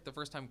 that's like the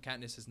first time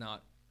Katniss has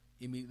not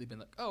immediately been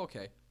like, oh,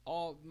 okay,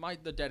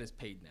 the debt is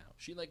paid now.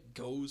 She like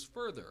goes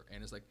further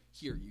and is like,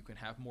 here, you can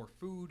have more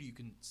food, you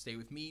can stay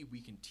with me, we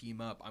can team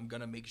up. I'm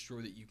gonna make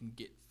sure that you can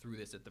get through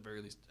this at the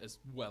very least as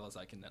well as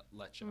I can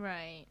let you.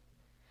 Right.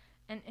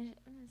 And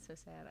it's so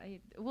sad.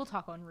 We'll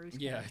talk on Rue's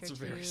character it's too.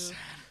 very sad.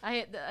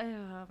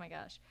 Oh my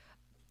gosh.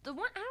 The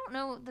one, I don't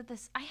know that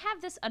I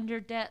have this under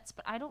debts,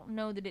 but I don't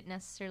know that it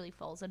necessarily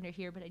falls under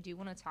here, but I do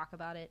want to talk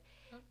about it.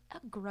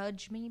 A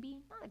grudge, maybe?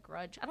 Not a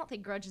grudge. I don't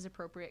think grudge is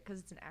appropriate because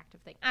it's an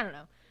active thing. I don't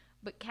know.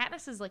 But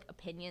Katniss's, like,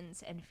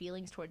 opinions and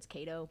feelings towards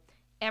Cato,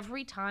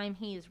 every time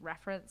he is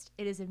referenced,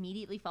 it is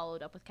immediately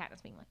followed up with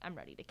Katniss being like, I'm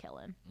ready to kill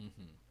him.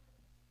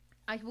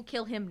 I will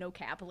kill him, no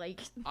cap. Like,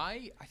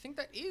 I think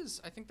that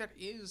is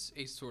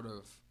a sort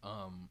of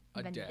a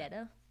vendetta?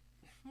 debt.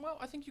 Well,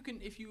 I think you can,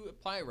 if you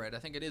apply it right, I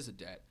think it is a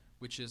debt,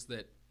 which is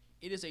that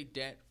it is a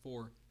debt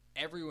for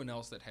everyone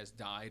else that has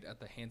died at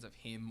the hands of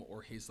him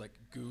or his, like,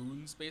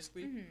 goons,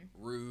 basically.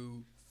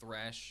 Rue,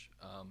 Thresh,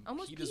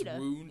 almost Peeta's Peeta.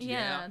 wound.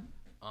 Yeah.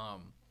 I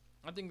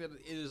think that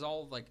it is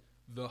all, like,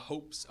 the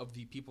hopes of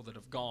the people that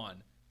have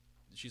gone.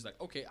 She's like,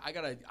 okay, I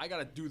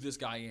gotta do this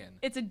guy in.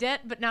 It's a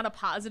debt, but not a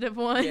positive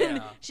one.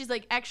 Yeah. She's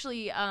like,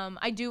 actually,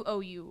 I do owe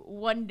you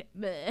one.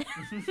 I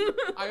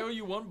owe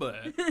you one,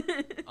 but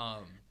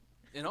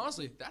and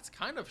honestly, that's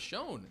kind of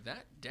shown.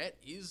 That debt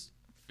is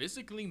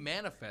physically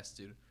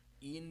manifested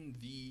in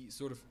the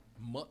sort of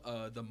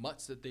the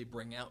mutts that they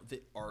bring out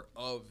that are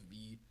of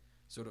the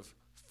sort of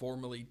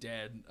formerly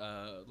dead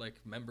like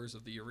members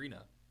of the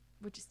arena.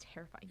 Which is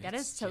terrifying. That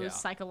is so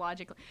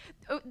psychological.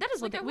 Oh, that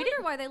is Like, what I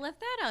wonder why they left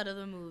that out of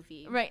the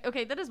movie. Right.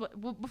 Okay. That is what.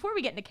 Well, before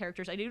we get into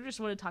characters, I do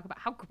just want to talk about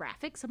how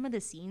graphic some of the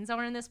scenes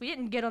are in this. We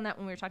didn't get on that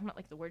when we were talking about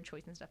like the word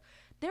choice and stuff.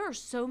 There are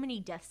so many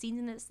death scenes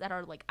in this that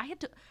are like I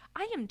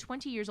am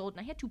 20 years old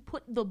and I had to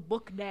put the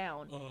book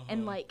down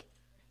and like,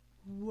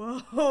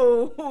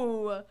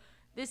 whoa,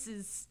 this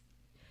is.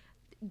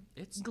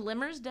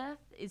 Glimmer's death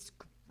is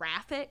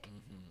graphic.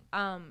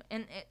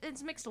 And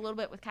it's mixed a little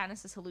bit with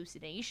Katniss's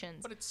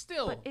hallucinations. But it's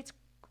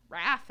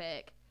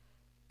graphic.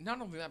 Not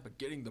only that, but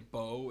getting the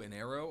bow and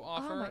arrow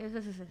off her.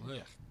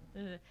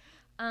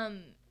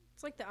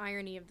 It's like the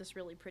irony of this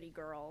really pretty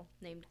girl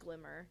named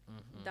Glimmer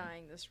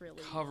dying this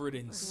really covered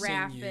in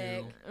graphic,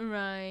 sinew.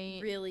 Right.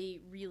 really,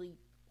 really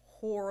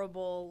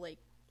horrible. Like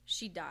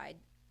she died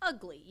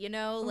ugly, you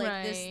know,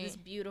 like this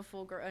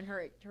beautiful girl and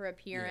her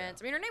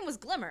appearance. Yeah. I mean, her name was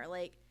Glimmer,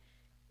 like,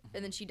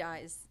 and then she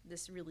dies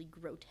this really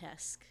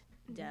grotesque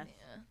death.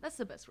 Yeah, that's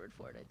the best word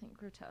for it. I think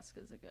grotesque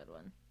is a good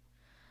one.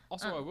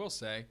 Also, I will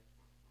say,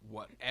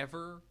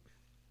 whatever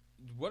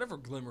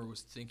Glimmer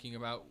was thinking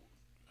about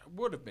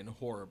would have been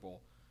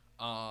horrible.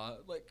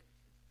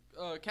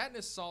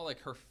 Katniss saw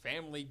like her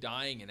family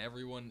dying and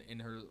everyone in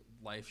her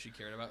life she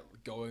cared about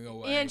going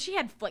away. And she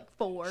had like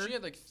 4. She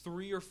had like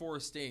 3 or 4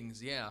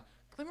 stings. Yeah,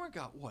 Glimmer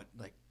got what,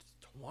 like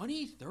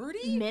 20,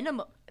 30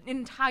 minimum,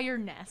 entire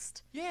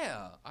nest.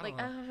 Yeah,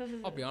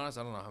 I'll be honest,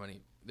 I don't know how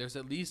many. There's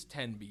at least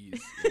 10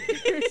 bees.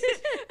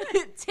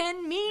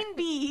 10 mean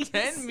bees.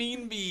 10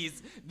 mean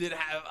bees that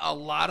have a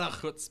lot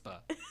of chutzpah.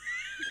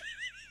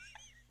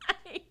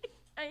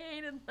 I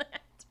hated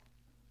that.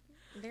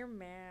 They're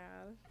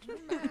mad. The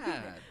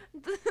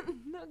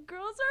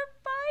girls are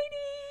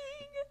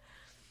fighting.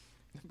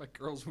 By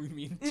girls, we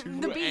mean 2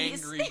 The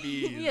bees. angry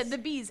bees. Yeah, the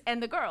bees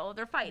and the girl,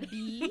 they're fighting.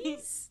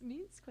 Bees?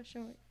 Bees?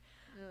 Question mark.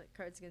 Like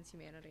Cards Against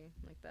Humanity,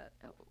 like that.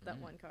 That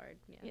one card.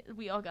 Yeah.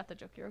 We all got the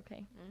joke. You're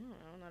okay. I don't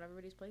know. Not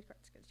everybody's played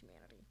Cards Against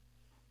Humanity.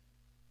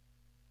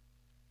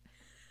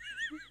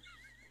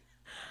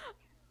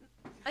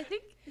 I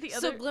think the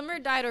other. So Glimmer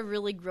died a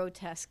really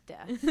grotesque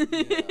death. I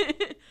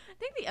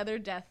think the other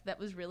death that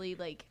was really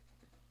like,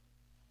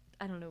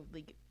 I don't know,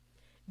 like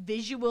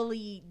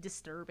visually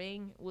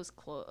disturbing was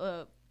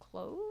Clove.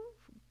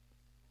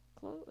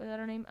 Is that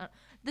her name?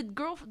 The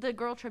girl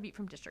tribute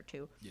from District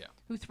 2. Yeah.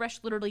 Who Thresh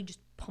literally just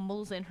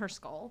pummels in her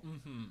skull.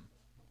 Mm-hmm.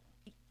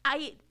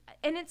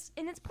 And it's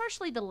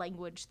partially the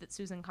language that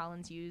Susan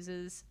Collins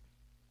uses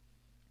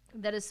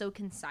that is so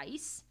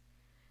concise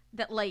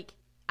that like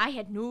I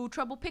had no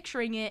trouble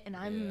picturing it, and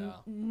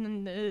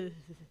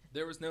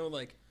There was no,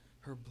 like,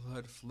 her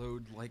blood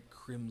flowed like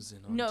crimson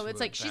onto no, it's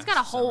like she's got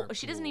a hole.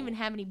 She doesn't even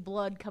have any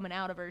blood coming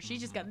out of her.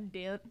 She's just got a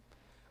dent.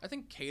 I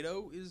think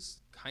Cato is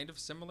kind of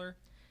similar.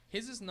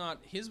 His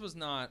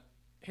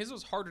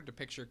was harder to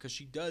picture because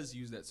she does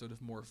use that sort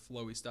of more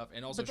flowy stuff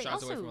and also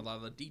shies away from a lot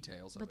of the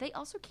details. But they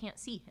also can't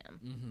see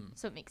him,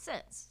 so it makes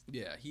sense.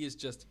 Yeah, he is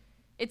just.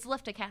 It's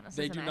left to Katniss'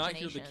 They do imagination. not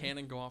hear the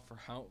cannon go off for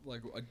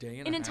a day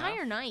and an a half?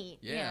 entire night.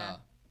 Yeah.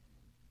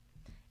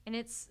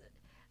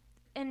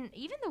 And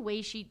even the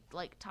way she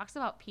like talks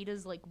about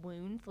Peeta's like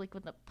wound, like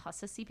with the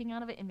pus is seeping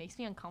out of it, it makes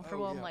me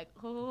uncomfortable. I'm like,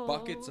 oh.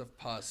 Buckets of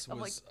pus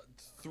was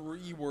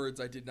 3 words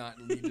I did not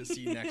need to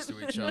see next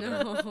to each other.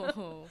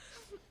 No.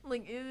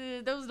 Like,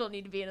 those don't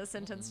need to be in a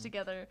sentence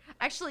together.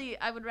 Actually,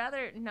 I would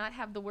rather not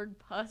have the word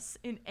pus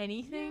in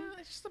anything. Yeah,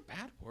 it's just a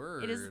bad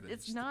word. It is.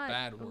 It's just not a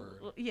bad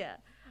word. Yeah.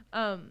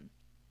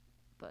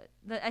 But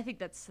I think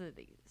that's the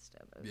biggest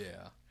of it.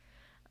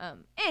 Yeah.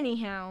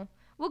 Anyhow,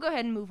 we'll go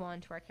ahead and move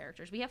on to our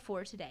characters. We have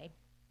 4 today.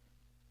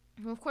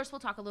 And of course, we'll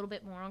talk a little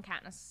bit more on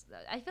Katniss.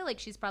 I feel like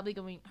she's probably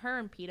her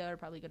and Peeta are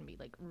probably going to be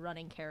like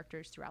running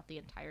characters throughout the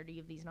entirety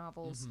of these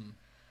novels. Mm-hmm.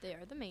 They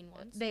are the main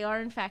ones. They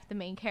are, in fact, the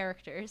main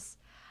characters.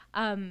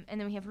 And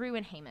then we have Rue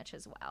and Haymitch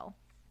as well.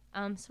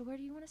 So where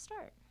do you want to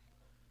start?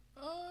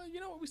 You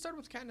know what? We started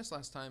with Katniss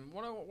last time.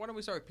 Why don't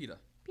we start with Peeta?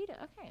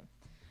 Peeta, okay.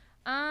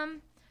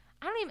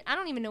 I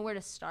don't even know where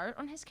to start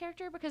on his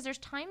character because there's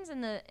times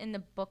in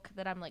the book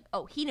that I'm like,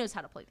 oh, he knows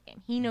how to play the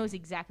game. He knows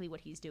exactly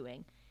what he's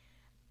doing.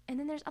 And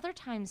then there's other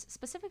times,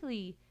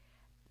 specifically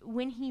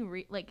when he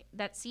like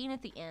that scene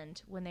at the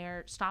end when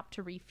they're stopped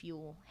to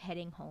refuel,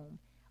 heading home,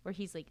 where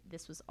he's like,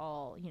 "This was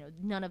all,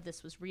 none of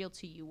this was real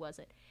to you, was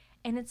it?"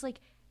 And it's like,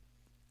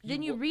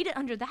 then you read it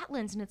under that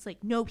lens, and it's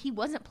like, no, he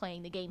wasn't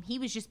playing the game. He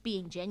was just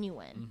being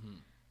genuine. Mm-hmm.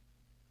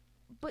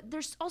 But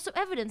there's also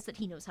evidence that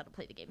he knows how to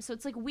play the game. So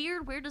it's like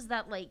weird. Where does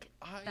that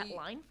that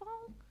line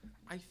fall?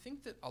 I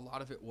think that a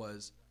lot of it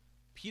was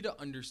Peeta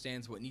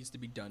understands what needs to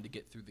be done to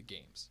get through the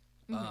games.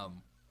 Mm-hmm.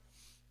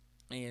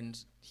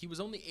 And he was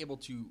only able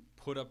to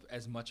put up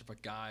as much of a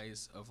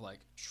guise of like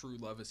true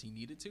love as he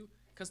needed to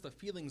because the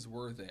feelings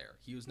were there.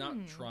 He was not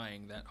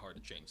trying that hard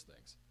to change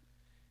things.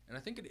 And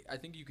I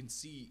think you can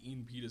see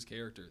in Peeta's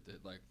character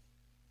that like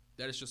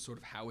that is just sort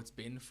of how it's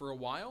been for a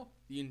while.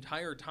 The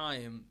entire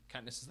time,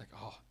 Katniss is like,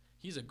 oh,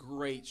 he's a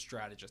great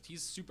strategist.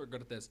 He's super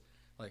good at this.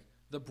 Like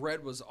the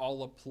bread was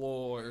all a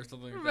ploy or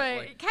something like that.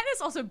 Like,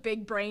 Katniss also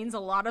big brains a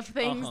lot of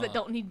things that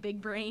don't need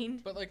big brain.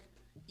 But like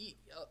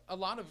a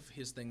lot of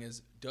his thing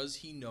is, does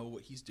he know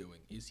what he's doing?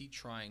 Is he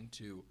trying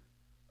to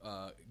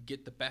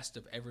get the best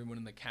of everyone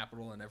in the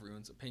Capitol and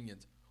everyone's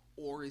opinions?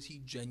 Or is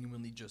he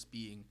genuinely just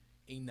being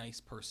a nice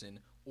person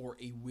or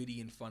a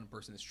witty and fun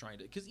person that's trying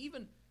to... Because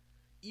even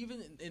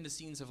in the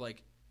scenes of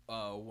like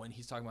when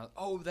he's talking about,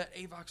 oh, that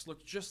Avox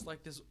looked just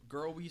like this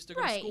girl we used to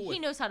go to school with. Right, he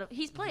knows how to...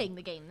 He's playing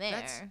the game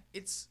there.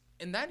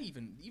 And that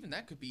even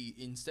that could be,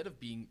 instead of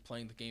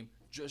playing the game,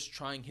 just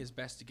trying his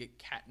best to get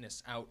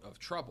Katniss out of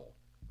trouble.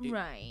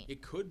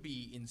 It could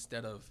be,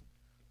 instead of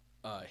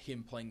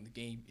him playing the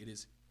game, it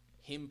is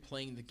him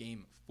playing the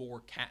game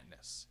for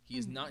Katniss. He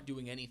is not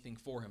doing anything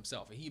for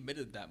himself. And he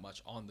admitted that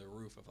much on the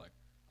roof of like,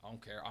 I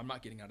don't care. I'm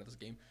not getting out of this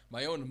game.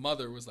 My own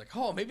mother was like,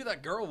 oh, maybe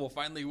that girl will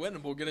finally win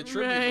and we'll get a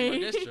tribute from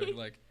our district.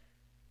 Like,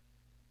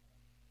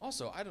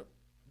 also,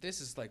 this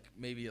is like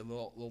maybe a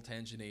little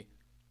tangent-y.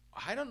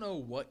 I don't know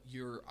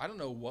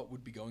what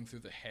would be going through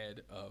the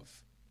head of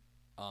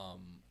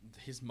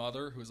his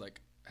mother, who's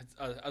like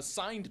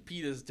assigned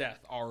Peeta's death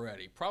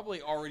already.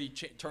 Probably already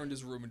turned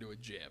his room into a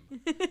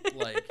gym.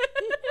 Like,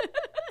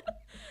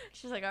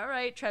 she's like, all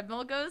right,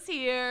 treadmill goes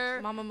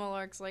here. Mama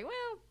Mullark's like,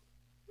 well,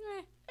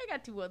 I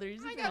got 2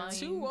 others. I got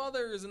 2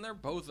 others, and they're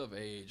both of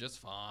age. It's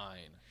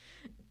fine.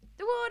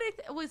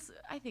 Well,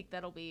 I think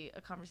that'll be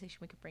a conversation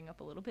we could bring up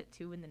a little bit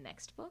too in the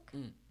next book.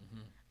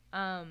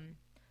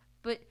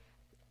 But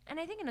and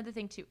I think another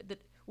thing too,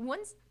 that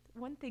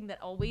one thing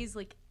that always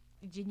like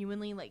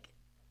genuinely like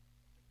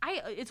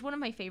it's one of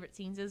my favorite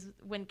scenes is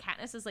when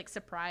Katniss is like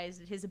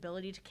surprised at his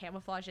ability to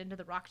camouflage into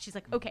the rock. She's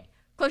like, okay,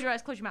 close your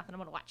eyes, close your mouth, and I'm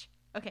gonna watch.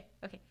 Okay,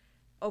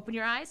 open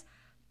your eyes.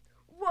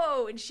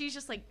 Whoa, and she's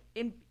just like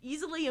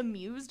easily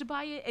amused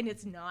by it, and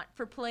it's not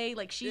for play.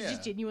 Like she's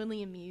just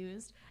genuinely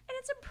amused, and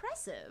it's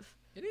impressive.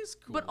 It is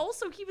cool. But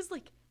also he was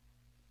like,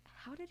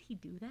 how did he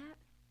do that?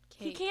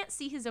 Cake. He can't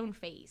see his own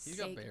face. He's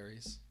got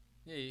berries.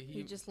 Yeah,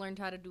 he just learned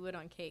how to do it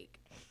on cake.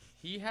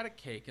 He had a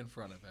cake in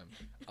front of him,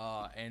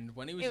 and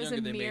when he was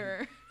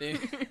younger,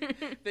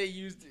 they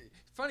used.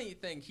 Funny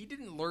thing, he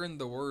didn't learn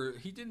the word.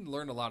 He didn't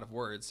learn a lot of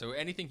words, so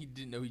anything he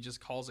didn't know, he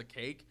just calls a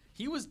cake.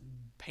 He was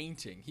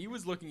painting. He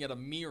was looking at a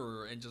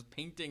mirror and just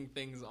painting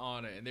things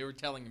on it, and they were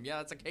telling him, "Yeah,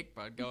 that's a cake,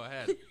 bud. Go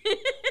ahead."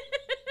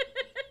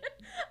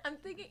 I'm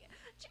thinking,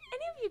 did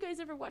any of you guys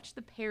ever watch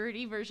the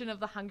parody version of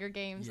the Hunger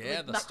Games? Yeah,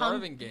 like the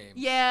Starving Games.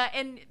 Yeah,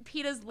 and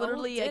Peeta's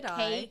literally a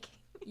cake.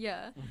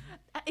 Yeah.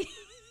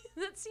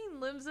 That scene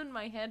lives in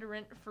my head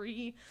rent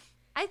free.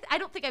 I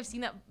don't think I've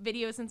seen that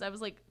video since I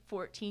was like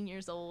 14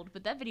 years old,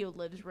 but that video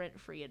lives rent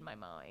free in my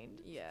mind.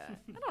 Yeah.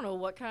 I don't know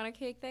what kind of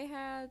cake they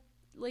had,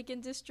 like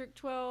in District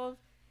 12.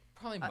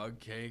 Probably mug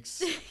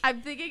cakes.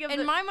 I'm thinking of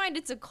In my mind,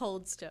 it's a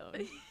Cold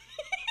Stone.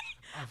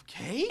 Of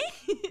cake?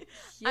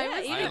 Yeah,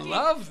 I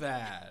love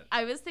that.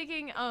 I was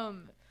thinking,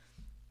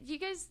 do you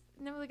guys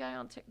know the guy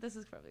on this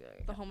is probably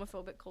the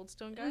homophobic Cold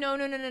Stone guy?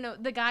 No.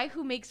 The guy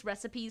who makes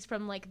recipes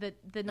from like the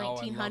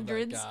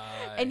 1900s.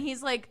 And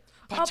he's like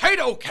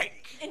potato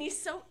cake. And he's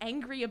so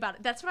angry about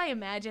it. That's what I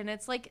imagine.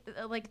 It's like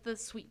the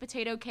sweet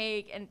potato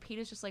cake, and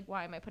Peter's just like,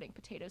 why am I putting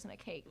potatoes in a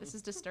cake? This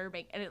is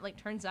disturbing. And it like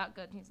turns out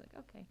good, and he's like,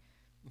 okay,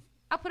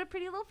 I'll put a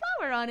pretty little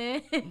flower on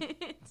it.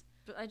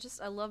 But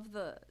I love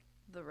the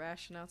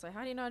rationale. It's like,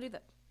 how do you know how to do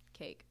that?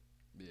 Cake.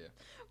 Yeah.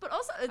 But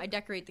also, I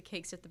decorate the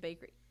cakes at the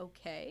bakery.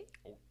 Okay.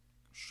 Oh,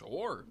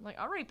 sure. like,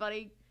 all right,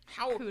 buddy.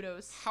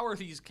 Kudos. How are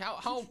these?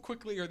 How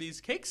quickly are these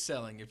cakes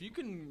selling? If you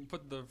can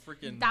put the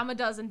freaking Dime a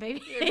dozen,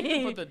 baby. if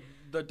you can put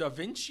the Da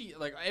Vinci,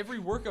 like every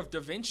work of Da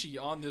Vinci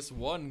on this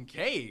one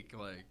cake,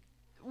 like.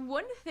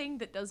 One thing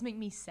that does make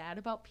me sad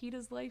about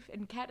PETA's life,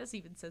 and Katniss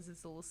even says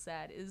it's a little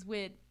sad, is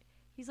when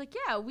he's like,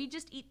 yeah, we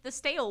just eat the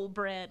stale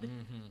bread.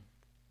 Mm-hmm.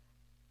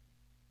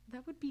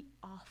 That would be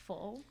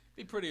awful.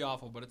 Be pretty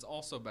awful, but it's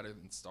also better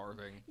than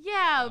starving.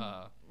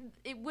 Yeah,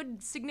 it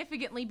would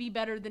significantly be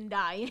better than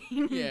dying.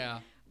 Yeah.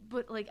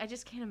 But, like, I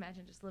just can't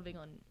imagine just living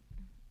on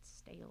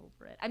stale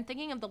bread. I'm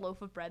thinking of the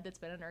loaf of bread that's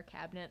been in our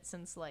cabinet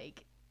since,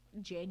 like,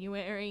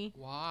 January.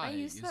 Why? I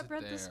used is that it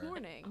bread there? this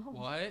morning. Oh.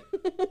 What?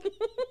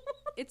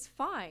 It's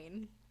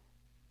fine.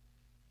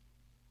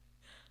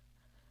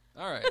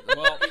 All right.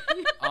 Well,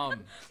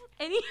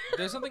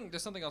 there's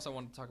something else I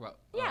wanted to talk about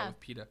with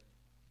PETA.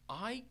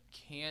 I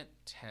can't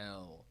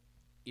tell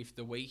if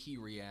the way he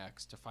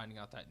reacts to finding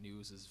out that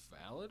news is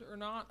valid or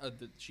not,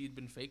 that she'd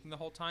been faking the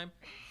whole time.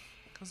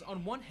 Because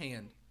on one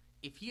hand,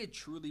 if he had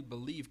truly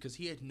believed, because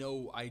he had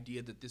no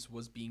idea that this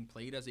was being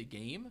played as a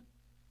game,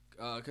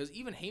 because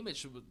even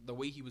Hamish, the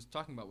way he was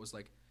talking about was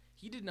like,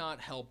 he did not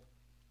help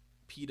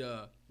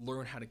PETA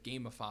learn how to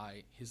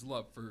gamify his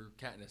love for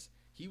Katniss.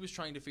 He was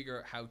trying to figure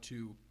out how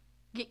to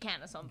get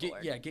Katniss on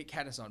board. Get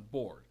Katniss on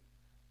board.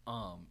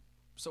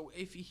 So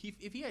if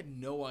he had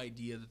no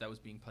idea that was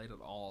being played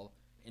at all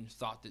and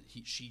thought that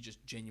she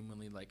just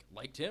genuinely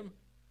liked him,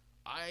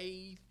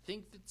 I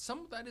think that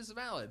some of that is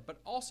valid. But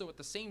also at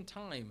the same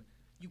time,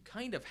 you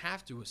kind of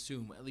have to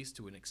assume, at least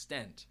to an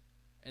extent.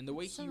 And the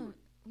way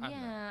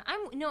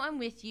I'm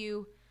with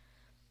you.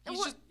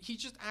 He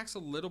just acts a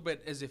little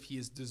bit as if he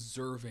is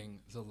deserving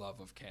the love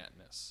of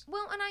Katniss.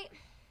 Well, and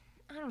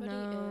I don't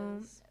know.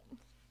 He is.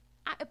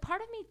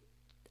 Part of me,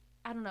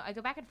 I don't know. I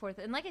go back and forth.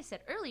 And like I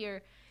said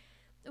earlier,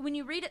 when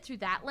you read it through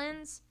that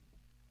lens,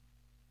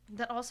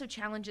 that also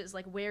challenges,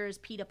 like, where is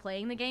PETA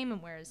playing the game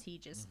and where is he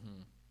just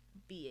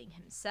being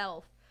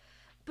himself?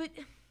 But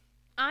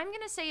I'm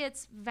going to say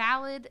it's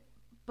valid,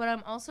 but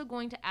I'm also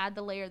going to add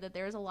the layer that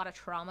there's a lot of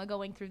trauma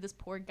going through this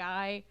poor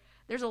guy.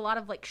 There's a lot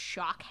of, like,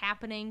 shock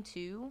happening,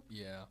 too.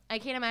 Yeah. I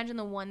can't imagine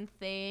the one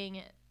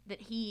thing that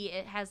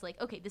it has, like,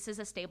 okay, this is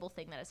a stable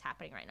thing that is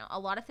happening right now. A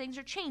lot of things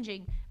are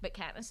changing, but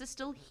Katniss is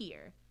still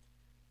here,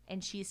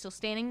 and she's still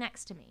standing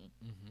next to me.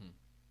 Mm-hmm.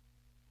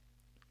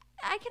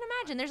 I can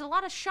imagine there's a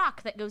lot of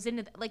shock that goes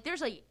into like,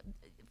 there's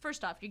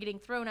first off, you're getting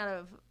thrown out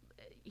of,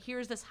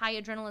 here's this high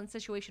adrenaline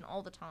situation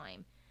all the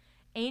time.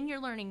 And you're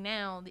learning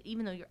now that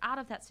even though you're out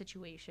of that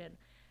situation,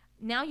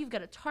 now you've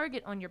got a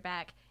target on your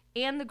back,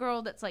 and the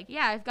girl that's like,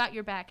 yeah, I've got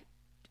your back,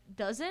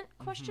 doesn't,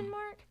 question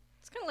mark?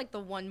 It's kind of like the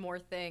one more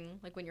thing,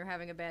 like when you're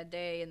having a bad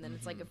day, and then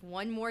it's like if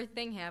one more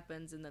thing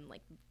happens, and then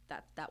like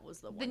that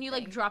was the one Then you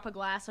thing. like drop a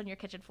glass on your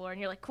kitchen floor, and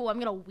you're like, cool, I'm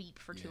gonna weep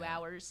for 2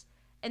 hours.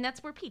 And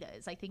that's where PETA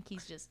is. I think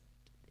he's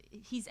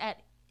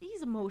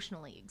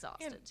emotionally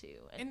exhausted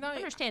too, and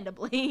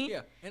understandably.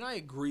 Yeah, and I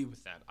agree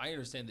with that. I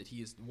understand that he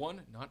is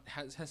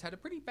has had a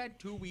pretty bad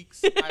 2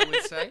 weeks. I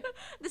would say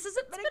this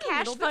hasn't been a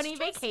cash funny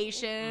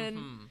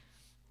vacation.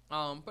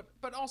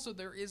 But also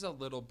there is a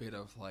little bit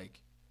of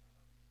like,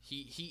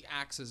 he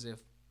acts as if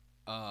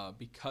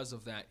because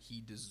of that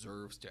he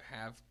deserves to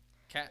have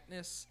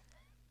Katniss.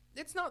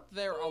 It's not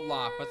there a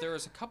lot, but there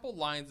is a couple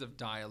lines of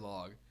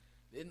dialogue,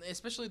 and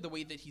especially the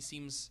way that he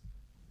seems.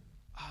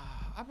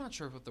 I'm not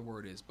sure what the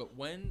word is, but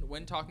when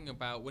he's talking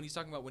about when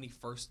he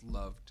first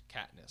loved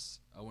Katniss,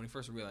 when he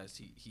first realized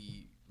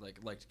he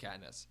liked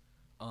Katniss,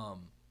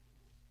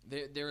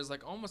 there is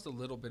like almost a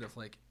little bit of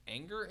like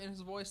anger in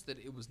his voice that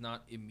it was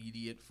not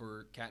immediate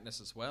for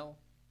Katniss as well.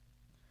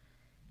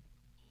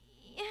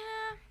 Yeah,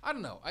 I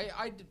don't know.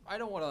 I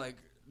don't want to like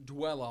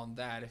dwell on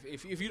that.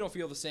 If you don't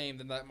feel the same,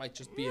 then that might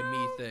just be a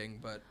me thing.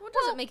 But Well, it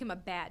doesn't make him a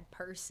bad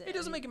person. It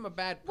doesn't make him a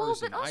bad person. Well,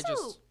 but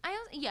also,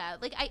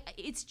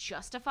 it's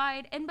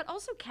justified, but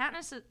also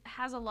Katniss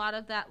has a lot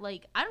of that,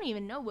 like, I don't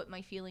even know what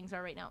my feelings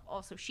are right now.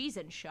 Also, she's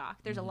in shock.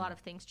 There's a lot of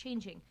things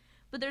changing.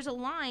 But there's a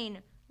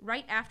line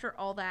right after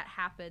all that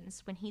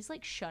happens when he's,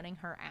 like, shutting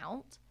her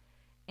out,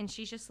 and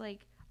she's just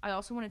like, I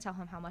also want to tell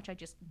him how much I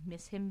just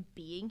miss him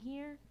being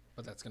here.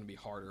 But that's going to be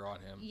harder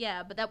on him.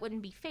 Yeah, but that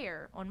wouldn't be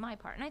fair on my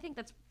part. And I think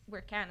that's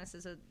where Katniss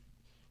is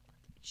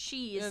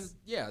she is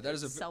that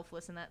is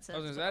selfless in that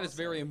sense. That is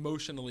very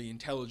emotionally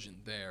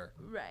intelligent there.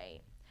 Right.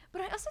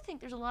 But I also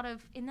think there's a lot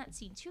of, in that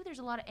scene too, there's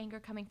a lot of anger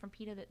coming from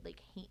Peeta that, like,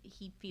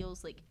 he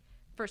feels like,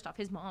 first off,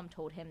 his mom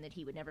told him that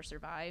he would never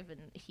survive and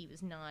he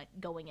was not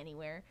going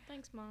anywhere.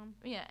 Thanks, Mom.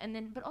 Yeah, and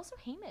then, but also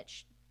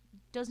Haymitch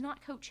does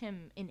not coach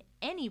him in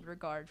any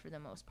regard for the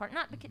most part.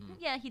 Not because,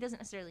 he doesn't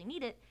necessarily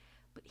need it,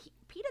 but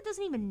Peeta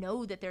doesn't even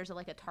know that there's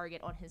a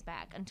target on his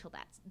back until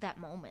that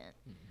moment.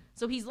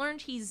 So he's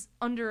learned he's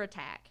under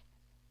attack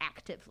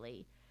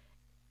actively.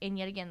 And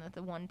yet again, that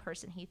the one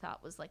person he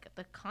thought was like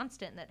the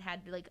constant that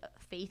had like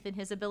faith in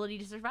his ability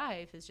to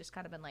survive has just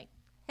kind of been like,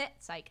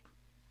 psych.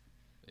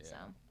 Yeah. So,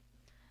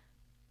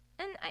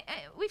 and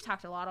we've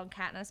talked a lot on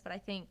Katniss, but I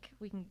think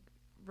we can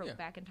rope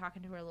back and talk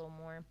into her a little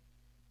more.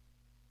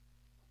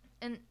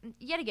 And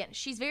yet again,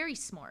 she's very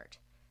smart.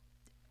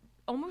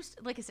 Almost,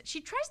 like I said, she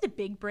tries to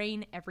big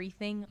brain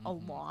everything a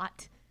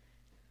lot.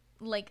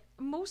 Like,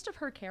 most of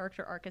her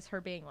character arc is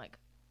her being like,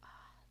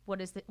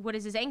 what is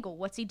his angle?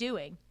 What's he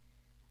doing?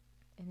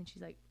 And then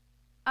she's like,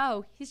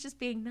 oh, he's just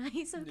being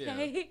nice,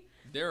 okay? Yeah.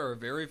 There are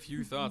very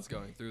few thoughts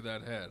going through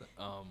that head.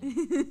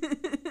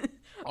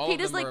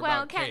 Peeta's like,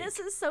 wow, Katniss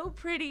is so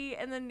pretty.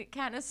 And then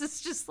Katniss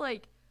is just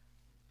like,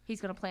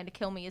 he's going to plan to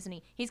kill me, isn't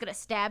he? He's going to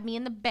stab me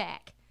in the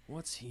back.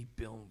 What's he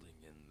building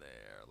in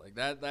there? Like,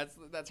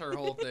 that's her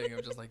whole thing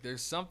of just like,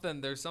 there's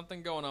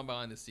something going on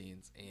behind the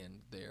scenes,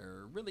 and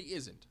there really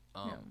isn't.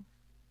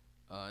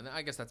 And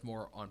I guess that's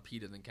more on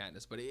Peeta than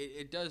Katniss, but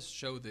it does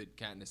show that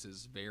Katniss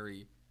is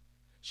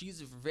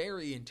she's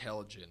very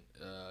intelligent.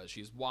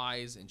 She's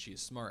wise and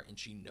she's smart and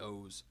she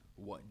knows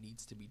what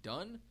needs to be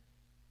done.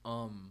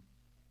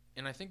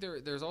 And I think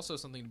there's also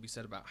something to be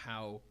said about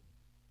how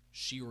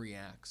she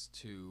reacts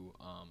to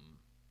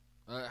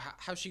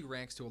how she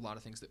reacts to a lot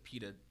of things that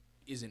Peeta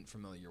isn't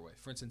familiar with.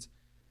 For instance,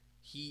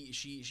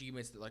 she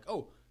admits that, like,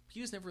 oh,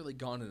 Peeta's never really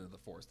gone into the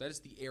forest. That is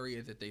the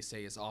area that they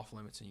say is off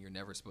limits and you're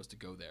never supposed to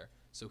go there.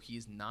 So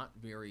he's not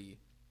very,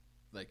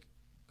 like,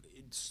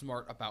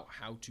 smart about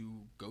how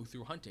to go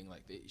through hunting.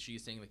 Like,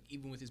 she's saying, like,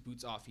 even with his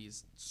boots off,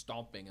 he's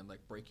stomping and,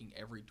 like, breaking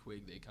every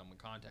twig they come in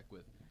contact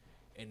with.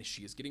 And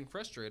she is getting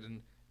frustrated,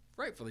 and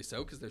rightfully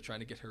so, because they're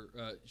trying to get her,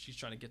 she's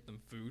trying to get them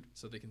food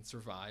so they can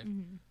survive.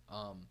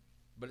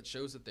 But it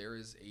shows that there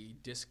is a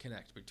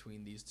disconnect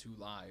between these two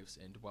lives,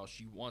 and while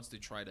she wants to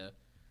try to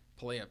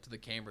play up to the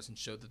cameras and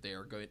show that they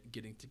are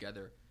getting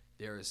together,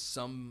 there is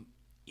some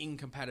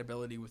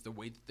incompatibility with the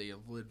way that they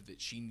have lived that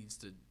she needs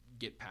to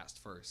get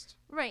past first.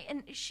 Right,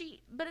 and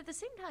but at the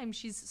same time,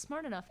 she's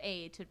smart enough,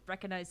 to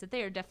recognize that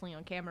they are definitely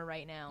on camera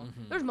right now.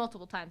 There's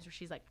multiple times where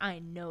she's like, I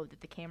know that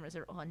the cameras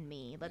are on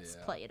me. Let's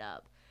play it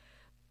up.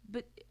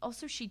 But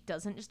also, she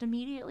doesn't just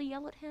immediately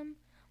yell at him.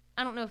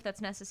 I don't know if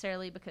that's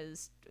necessarily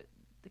because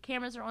the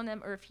cameras are on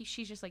them, or if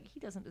she's just like, he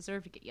doesn't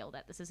deserve to get yelled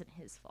at. This isn't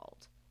his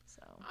fault.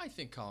 So I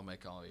think column A,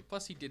 column B.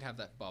 Plus, he did have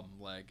that bum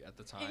leg at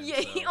the time.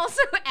 Yeah, so. He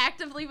also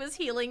actively was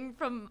healing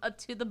from a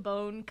to the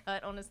bone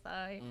cut on his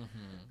thigh.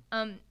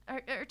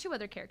 Or two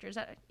other characters.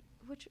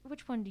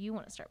 Which one do you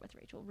want to start with,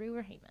 Rachel? Rue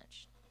or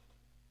Haymitch?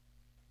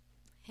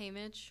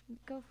 Haymitch.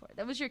 Go for it.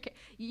 That was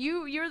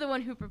you're the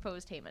one who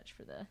proposed Haymitch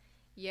for the.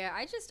 Yeah,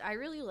 I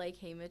really like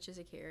Haymitch as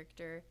a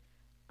character.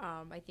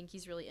 I think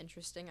he's really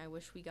interesting. I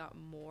wish we got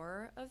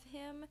more of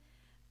him.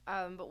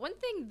 But one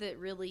thing that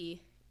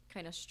really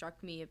kind of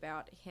struck me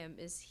about him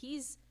is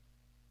he's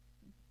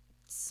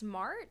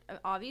smart.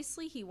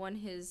 Obviously, he won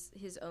his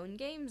own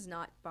games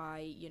not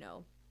by,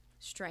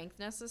 strength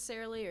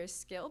necessarily or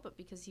skill, but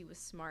because he was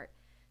smart.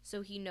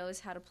 So he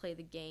knows how to play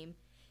the game.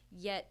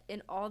 Yet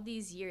in all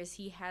these years,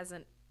 he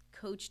hasn't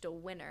coached a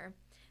winner.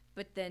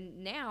 But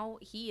then now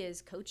he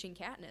is coaching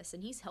Katniss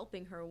and he's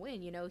helping her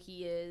win. He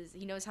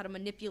knows how to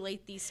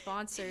manipulate these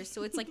sponsors.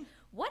 So it's like,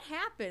 what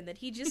happened that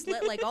he just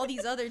let like all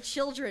these other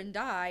children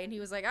die? And he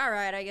was like, all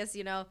right, I guess,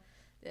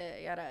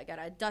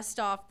 gotta dust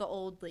off the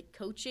old like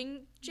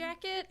coaching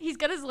jacket. He's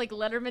got his like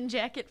Letterman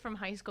jacket from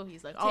high school.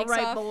 He's like, all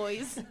right,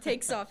 boys.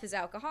 Takes off his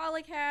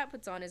alcoholic hat,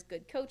 puts on his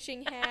good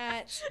coaching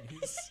hat.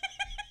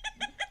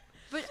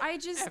 But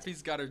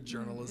Effie's got her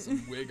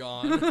journalism wig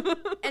on.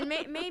 And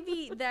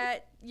maybe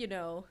that,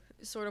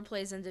 sort of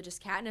plays into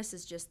just Katniss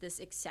is just this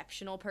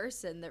exceptional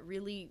person that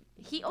really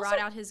brought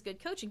out his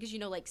good coaching. Because,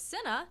 like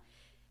Cinna,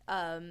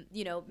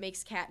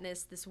 makes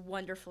Katniss this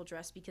wonderful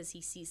dress because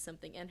he sees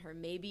something in her.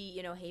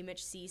 Maybe, Haymitch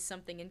sees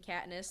something in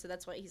Katniss. So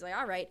that's why he's like,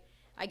 all right,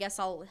 I guess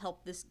I'll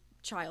help this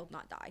child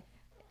not die.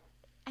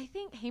 I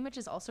think Haymitch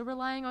is also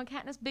relying on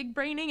Katniss big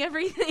braining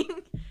everything.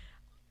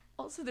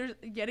 Also,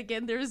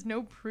 there's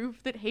no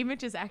proof that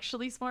Haymitch is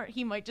actually smart.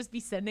 He might just be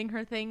sending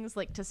her things,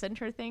 like, to send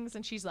her things,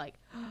 and she's like,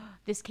 oh,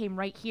 this came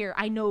right here.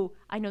 I know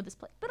this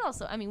place. But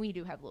also, I mean, we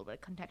do have a little bit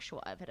of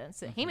contextual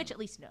evidence that Haymitch at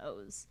least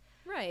knows.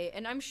 Right,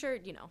 and I'm sure,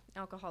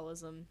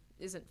 alcoholism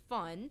isn't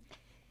fun,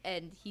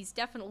 and he's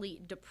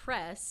definitely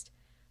depressed,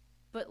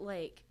 but,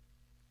 like,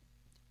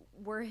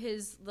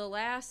 the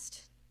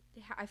last,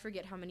 I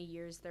forget how many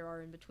years there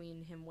are in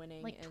between him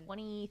winning. Like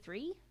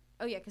 23?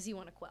 Oh, yeah, because he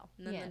won a Quell,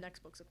 and then the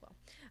next book's a Quell.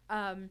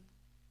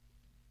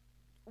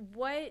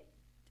 what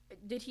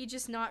did he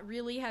just not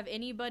really have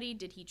anybody?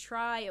 Did he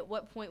try? At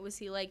what point was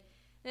he like,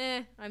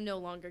 I'm no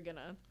longer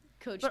gonna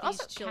coach But these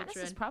also, children?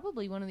 Katniss is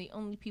probably one of the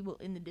only people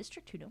in the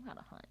district who know how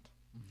to hunt.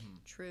 Mm-hmm.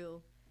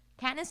 True.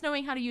 Katniss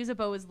knowing how to use a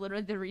bow is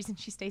literally the reason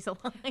she stays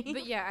alive.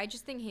 But yeah, I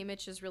just think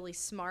Haymitch is really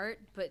smart,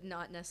 but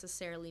not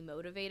necessarily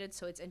motivated.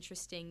 So it's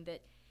interesting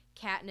that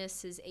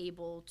Katniss is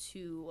able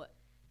to,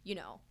 you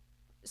know,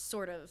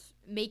 sort of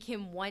make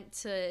him want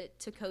to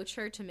coach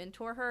her, to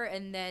mentor her,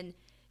 and then,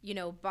 you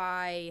know,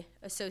 by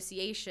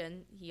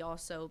association, he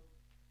also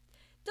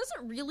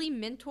doesn't really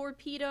mentor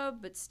Peeta,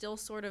 but still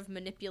sort of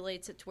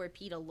manipulates it to where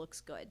Peeta looks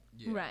good.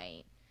 Yeah.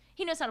 Right.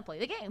 He knows how to play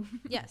the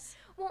game. Yes.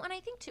 Well, and I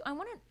think, too, I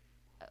want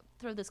to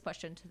throw this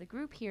question to the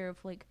group here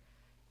of, like,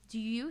 do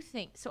you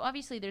think... So,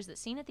 obviously, there's the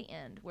scene at the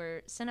end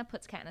where Cinna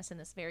puts Katniss in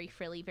this very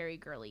frilly, very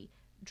girly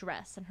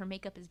dress, and her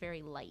makeup is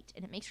very light,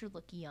 and it makes her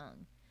look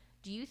young.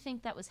 Do you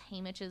think that was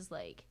Haymitch's,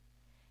 like,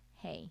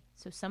 hey,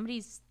 so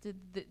somebody's...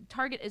 The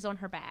target is on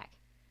her back.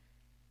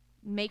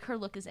 Make her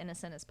look as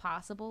innocent as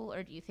possible,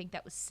 or do you think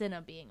that was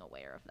Cinna being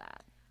aware of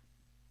that?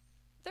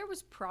 There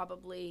was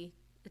probably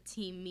a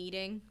team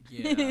meeting.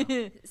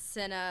 Yeah.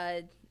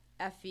 Cinna,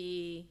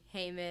 Effie,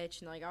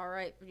 Haymitch, and like, all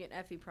right,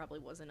 Effie probably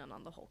wasn't in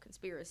on the whole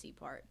conspiracy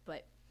part,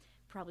 but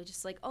probably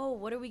just like, oh,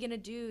 what are we gonna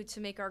do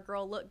to make our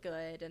girl look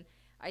good? And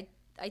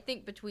I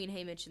think between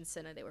Haymitch and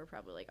Cinna, they were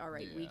probably like, all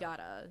right, we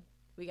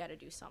gotta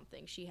do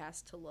something. She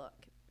has to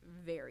look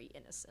very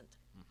innocent.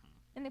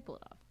 Mm-hmm. And they pull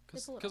it off.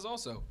 Because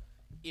also,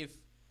 if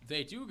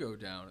they do go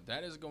down,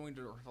 that is going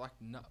to reflect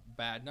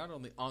not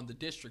only on the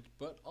district,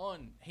 but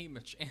on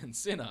Haymitch and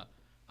Cinna.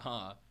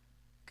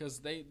 Because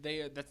they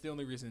that's the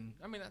only reason.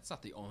 I mean, that's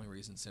not the only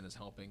reason Cinna's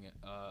helping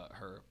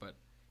her, but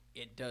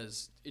it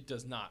does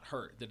not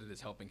hurt that it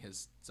is helping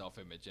his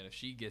self-image. And if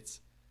she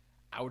gets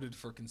outed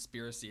for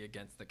conspiracy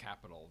against the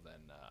Capitol, then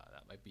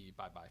that might be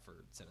bye-bye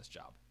for Cinna's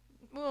job.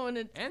 Well, and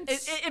And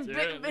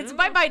it's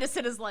bye-bye to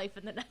Cinna's life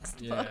in the next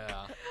book.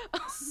 Yeah.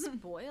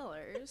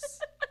 Spoilers.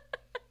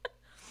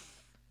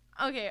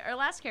 Okay, our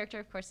last character,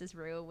 of course, is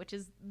Rue, which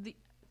is the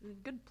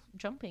good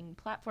jumping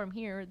platform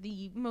here,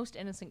 the most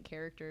innocent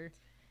character.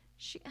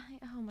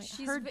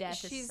 Her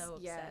death is so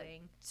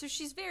upsetting. So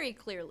she's very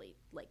clearly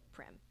like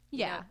Prim.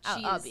 Yeah,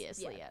 you know,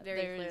 obviously, yeah.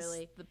 Very There's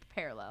clearly the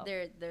parallel.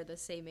 They're the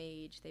same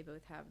age. They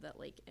both have that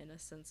like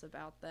innocence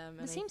about them.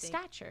 The and same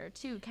stature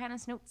too.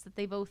 Katniss notes that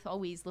they both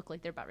always look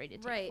like they're about ready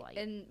to take flight.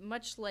 And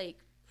much like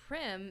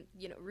Prim,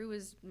 you know, Rue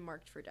is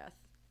marked for death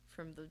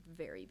from the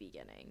very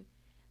beginning.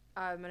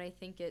 And I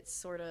think it's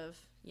sort of,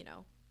 you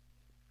know,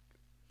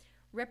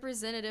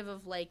 representative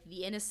of like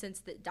the innocence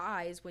that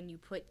dies when you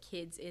put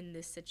kids in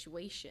this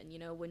situation. You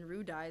know, when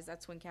Rue dies,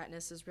 that's when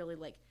Katniss is really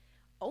like,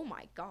 oh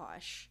my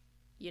gosh,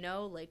 you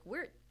know, like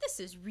this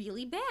is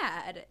really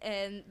bad.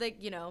 And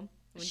like, you know,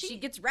 when she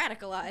gets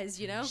radicalized,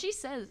 you know, she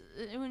says,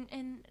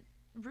 and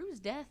Rue's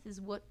death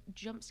is what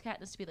jumps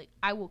Katniss to be like,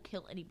 I will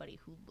kill anybody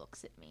who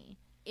looks at me.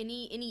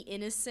 Any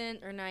innocent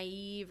or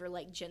naive or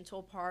like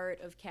gentle part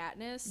of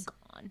Katniss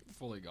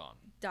Fully gone.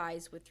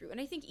 Dies with Rue.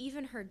 And I think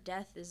even her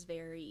death is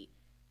very,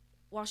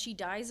 while she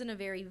dies in a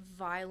very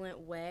violent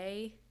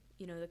way,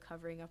 you know, the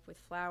covering up with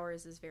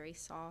flowers is very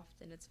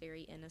soft and it's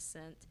very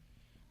innocent.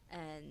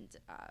 And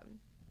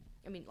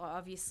I mean,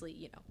 obviously,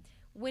 you know,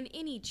 when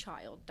any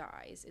child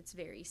dies, it's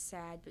very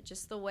sad, but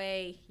just the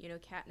way, you know,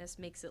 Katniss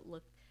makes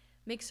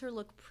her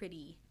look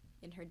pretty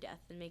in her death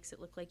and makes it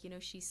look like, you know,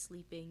 she's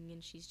sleeping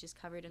and she's just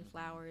covered in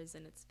flowers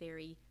and it's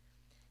very,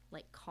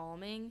 like,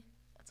 calming.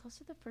 It's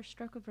also the first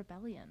stroke of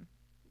rebellion.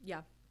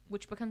 Yeah.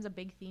 Which becomes a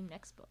big theme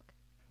next book.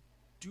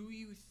 Do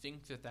you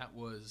think that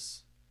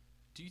was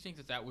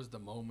the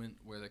moment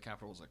where the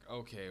Capitol was like,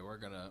 okay, we're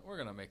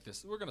gonna make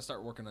this, we're gonna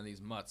start working on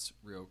these mutts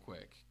real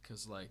quick,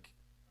 because like,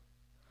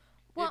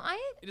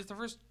 it is the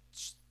first.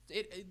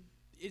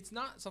 It's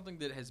not something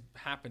that has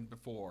happened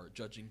before,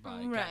 judging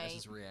by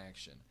Katniss's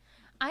reaction.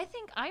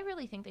 I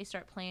really think they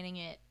start planning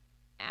it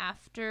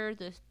after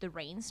the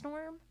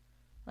rainstorm,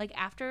 like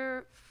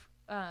after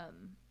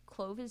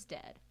Clove is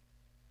dead.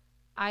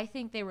 I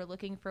think they were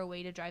looking for a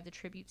way to drive the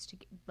tributes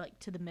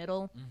to the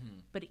middle,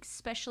 but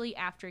especially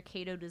after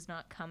Cato does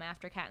not come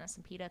after Katniss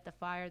and Peeta at the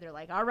fire, they're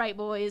like, all right,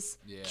 boys,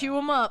 cue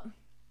them up. And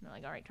they're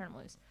like, all right, turn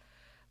them loose.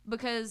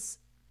 Because,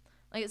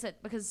 like I said,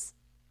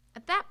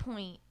 at that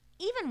point,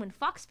 even when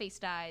Foxface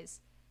dies,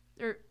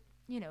 they're,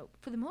 you know,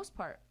 for the most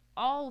part,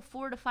 all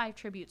 4 to 5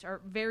 tributes are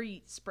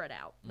very spread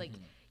out. Like,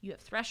 you have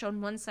Thresh on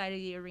one side of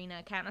the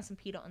arena, Katniss and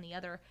Peeta on the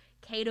other,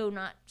 Cato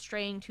not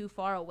straying too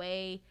far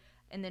away,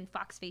 and then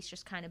Foxface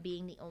just kind of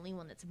being the only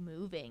one that's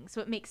moving. So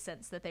it makes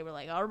sense that they were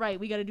like, all right,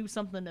 we got to do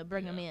something to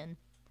bring them in.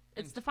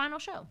 It's the final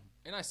show.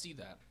 And I see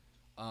that.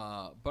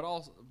 But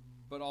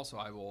also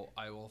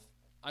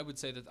I would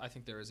say that I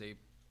think there is a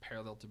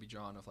parallel to be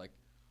drawn of like,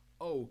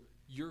 oh,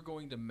 you're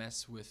going to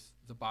mess with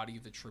the body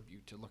of the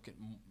tribute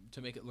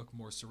to make it look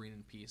more serene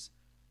and peace.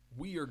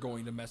 We are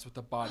going to mess with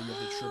the body of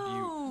the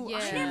tribute. Yeah.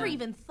 I never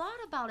even thought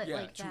about it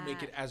like that. To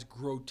make it as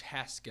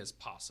grotesque as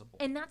possible.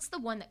 And that's the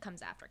one that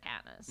comes after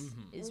Katniss.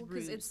 Is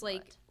because it's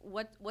like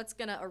what's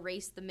gonna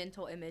erase the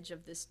mental image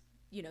of this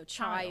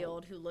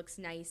child who looks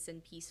nice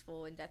and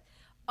peaceful and death.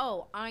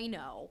 Oh, I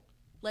know.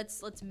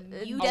 Let's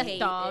mutate Death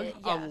dog. it.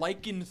 A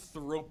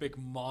lycanthropic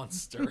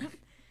monster.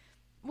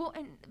 Well,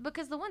 and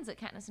because the ones that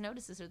Katniss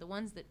notices are the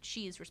ones that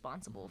she is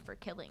responsible for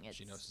killing. It's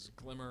She notices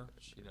Glimmer.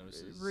 She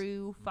notices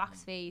Rue,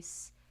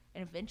 Foxface,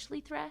 and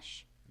eventually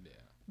Thresh. Yeah.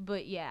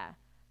 But yeah,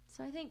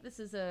 so I think this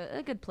is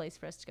a good place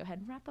for us to go ahead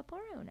and wrap up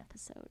our own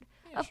episode.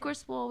 Yeah, Of sure.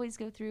 course, we'll always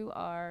go through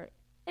our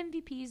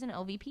MVPs and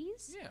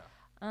LVPs. Yeah.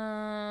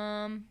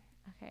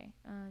 Okay.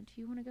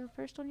 Do you want to go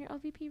first on your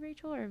LVP,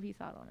 Rachel, or have you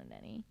thought on it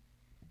any?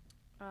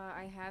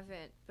 I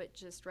haven't, but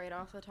just right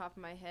off the top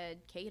of my head,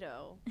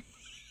 Cato.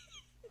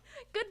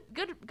 Good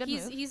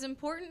move. He's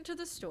important to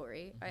the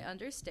story. I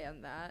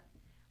understand that.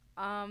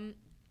 I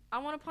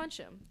want to punch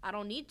him. I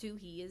don't need to.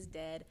 He is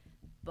dead.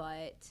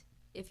 But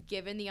if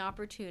given the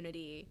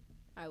opportunity,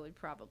 I would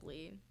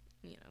probably,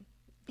 punch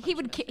He him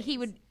would. in the He face.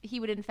 would. He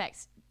would. In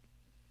fact.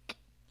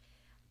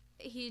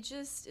 He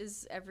just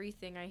is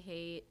everything I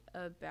hate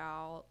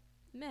about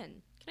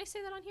men. Can I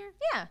say that on here?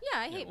 Yeah. Yeah,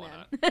 I Yeah, hate why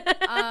men.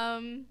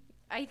 not?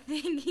 I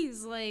think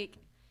he's like,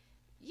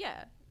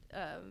 yeah.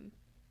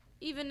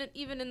 Even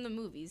in the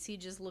movies, he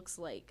just looks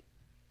like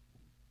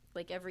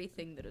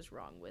everything that is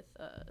wrong with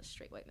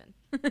straight white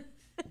men.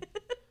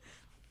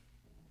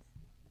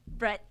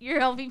 Brett, your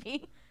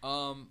LVP.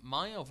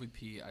 My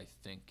LVP, I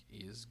think,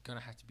 is gonna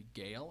have to be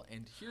Gale,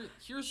 and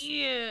here's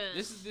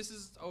Yes. this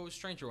is a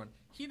stranger one.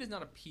 He does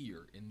not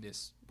appear in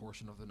this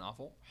portion of the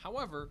novel.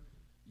 However,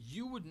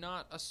 you would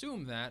not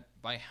assume that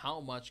by how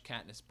much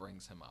Katniss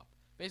brings him up.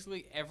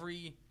 Basically,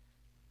 every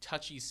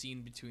touchy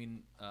scene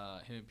between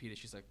him and Peeta,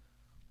 she's like,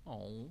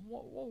 "Oh,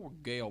 what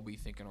would Gale be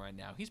thinking right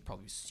now? He's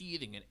probably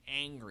seething and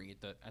angry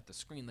at the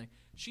screen." Like,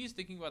 she's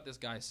thinking about this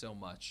guy so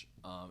much,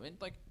 and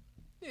like,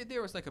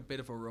 there was like a bit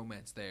of a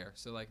romance there,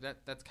 so like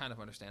that's kind of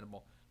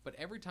understandable. But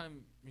every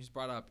time he's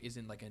brought up is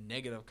in like a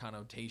negative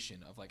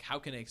connotation of like, how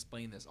can I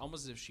explain this?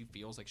 Almost as if she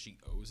feels like she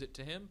owes it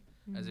to him,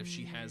 as if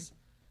she has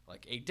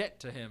like a debt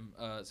to him,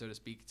 so to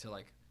speak, to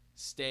like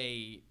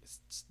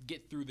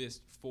get through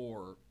this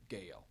for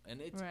Gale. And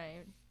it's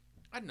Right.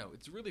 I don't know,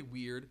 it's really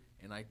weird,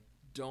 and I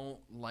don't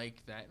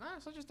like that.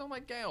 So I just don't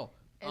like Gale.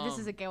 This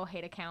is a Gale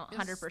hate account,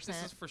 100%.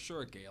 This is for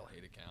sure a Gale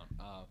hate account.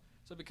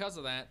 So because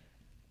of that,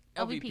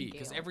 LVP LVP,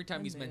 because Gale. every time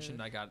Good he's move.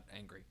 mentioned, I got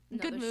angry.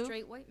 Another Good move.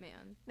 straight white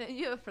man.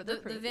 Yeah, for The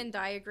Venn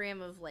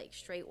diagram of like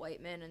straight white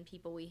men and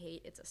people we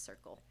hate, it's a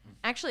circle.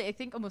 Actually, I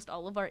think almost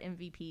all of our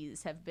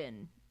MVPs have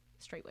been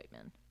straight white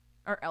men,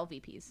 or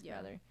LVPs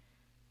rather.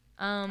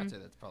 I'd say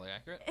that's probably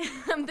accurate.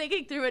 I'm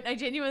thinking through it. I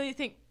genuinely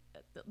think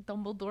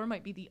Dumbledore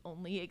might be the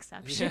only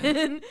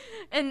exception,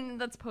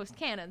 and that's post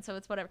canon, so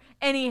it's whatever.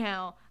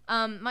 Anyhow,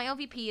 my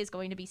LVP is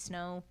going to be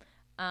Snow.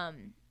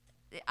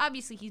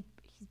 Obviously he's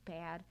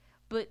bad,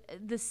 but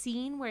the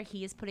scene where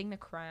he is putting the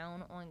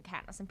crown on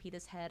Katniss and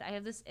Peeta's head, I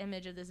have this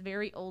image of this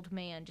very old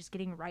man just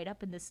getting right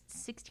up in this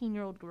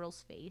 16-year-old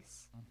girl's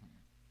face,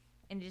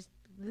 and just.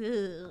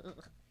 Ugh.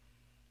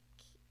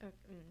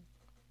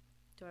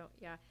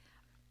 Yeah.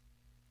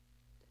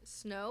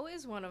 Snow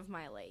is one of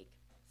my like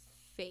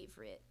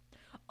favorite.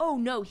 Oh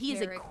no, he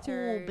is a cool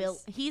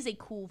Characters. He's a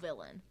cool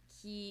villain.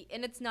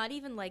 And it's not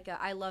even like a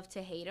I love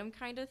to hate him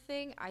kind of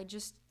thing. I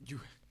just You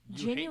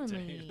Genuinely,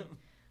 hate to hate him.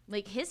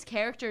 like his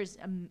character is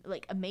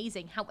like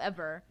amazing.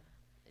 However,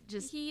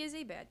 just he is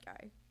a bad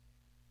guy.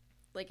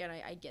 Like, and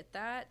I get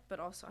that, but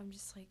also I'm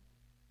just like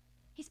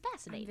he's I'm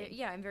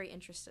fascinating. I'm very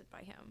interested by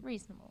him.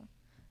 Reasonable.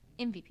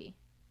 MVP.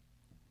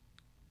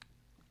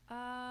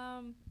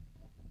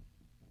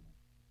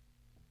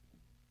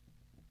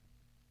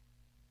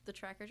 The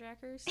Tracker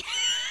Jackers.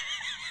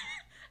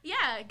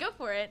 Yeah, go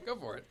for it. Go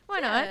for it. Why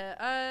not?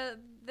 Yeah,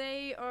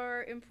 they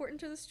are important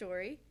to the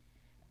story.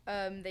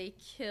 They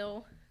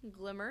kill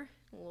Glimmer.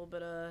 A little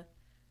bit of,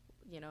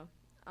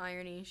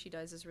 irony. She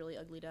dies this really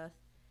ugly death.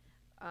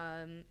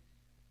 And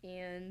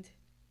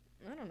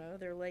I don't know.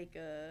 They're like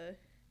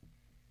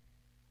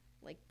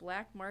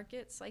black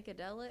market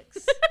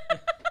psychedelics.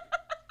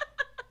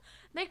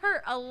 They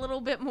hurt a little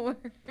bit more.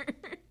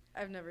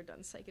 I've never done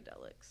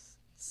psychedelics,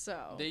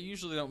 so They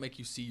usually don't make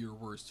you see your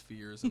worst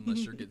fears unless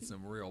you're getting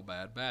some real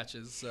bad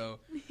batches. So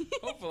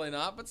hopefully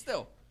not, but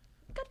still.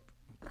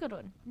 Good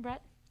one,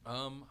 Brett.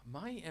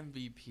 My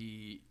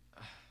MVP,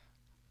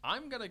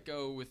 I'm gonna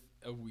go with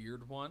a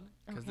weird one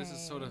because this is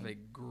sort of a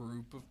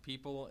group of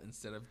people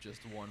instead of just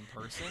one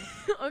person.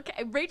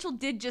 Okay, Rachel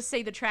did just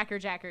say the Tracker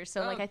Jackers,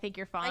 so Oh, I think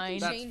you're I fine. can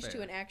That's change to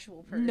fair. an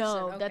actual person.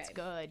 No, Okay. that's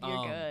good.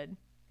 You're good.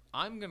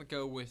 I'm gonna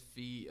go with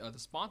the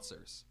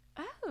sponsors.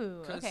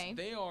 Oh, Because okay.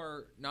 they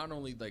are not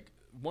only like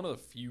one of the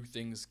few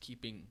things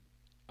keeping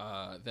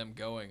them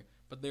going,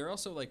 but they're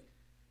also like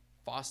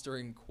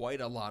fostering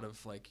quite a lot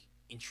of like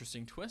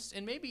interesting twists.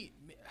 And maybe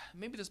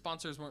the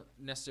sponsors weren't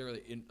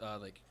necessarily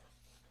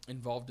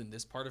involved in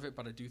this part of it,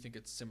 but I do think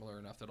it's similar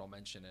enough that I'll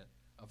mention it.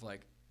 Of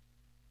like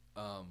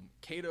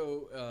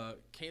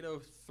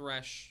Cato,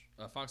 Thresh,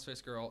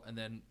 Foxface Girl, and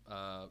then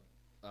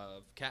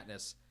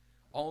Katniss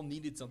all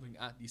needed something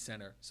at the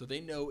center, so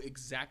they know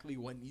exactly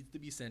what needs to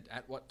be sent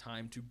at what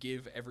time to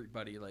give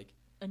everybody like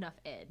enough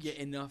edge. Yeah,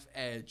 enough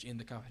edge in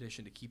the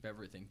competition to keep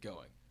everything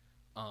going.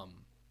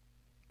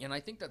 And I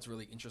think that's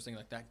really interesting,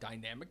 like that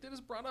dynamic that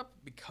is brought up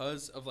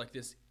because of like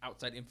this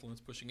outside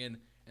influence pushing in,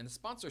 and the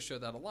sponsors show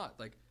that a lot.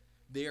 Like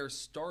they are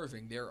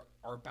starving, they are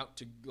about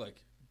to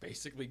like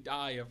basically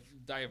die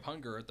of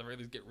hunger, at the very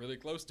least get really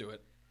close to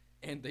it,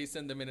 and they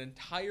send them an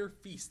entire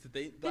feast that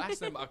they last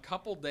them a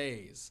couple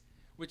days,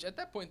 which at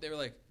that point they were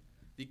like,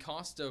 the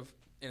cost of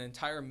an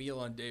entire meal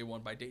on day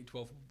 1 by day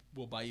 12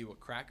 will buy you a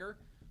cracker.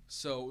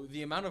 So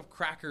the amount of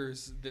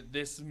crackers that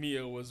this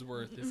meal was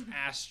worth is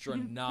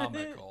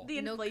astronomical.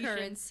 The No inflation.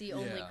 currency,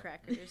 only Yeah.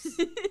 crackers.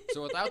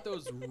 So without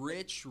those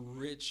rich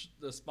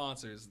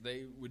sponsors,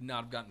 they would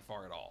not have gotten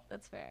far at all.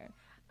 That's fair.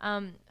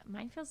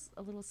 Mine feels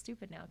a little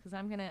stupid now because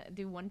I'm gonna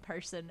do one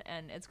person,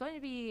 and it's going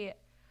to be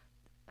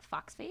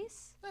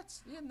Foxface.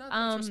 That's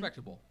that's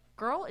respectable.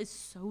 Girl is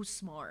so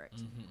smart.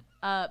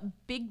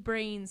 Big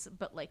brains,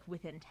 but like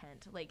with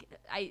intent. Like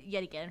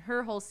yet again,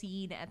 her whole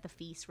scene at the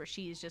feast where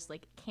she is just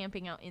like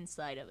camping out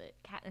inside of it.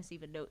 Katniss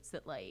even notes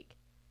that like,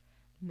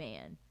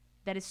 man,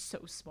 that is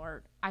so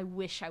smart. I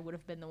wish I would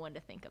have been the one to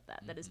think of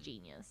that. That is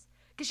genius.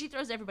 Because she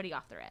throws everybody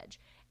off their edge,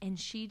 and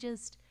she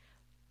just.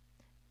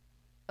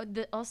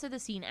 Also the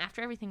scene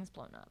after everything's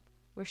blown up,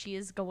 where she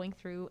is going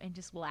through and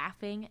just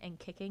laughing and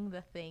kicking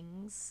the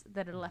things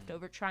that are left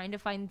over, trying to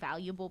find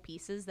valuable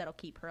pieces that'll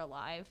keep her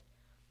alive.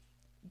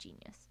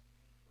 Genius.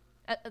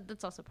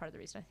 That's also part of the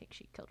reason I think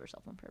she killed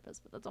herself on purpose,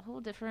 but that's a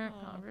whole different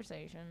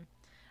conversation.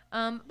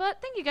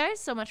 But thank you guys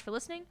so much for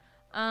listening.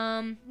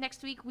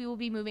 Next week we will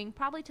be moving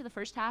probably to the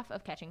first half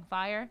of Catching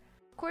Fire.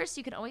 Of course,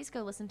 you can always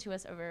go listen to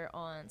us over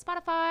on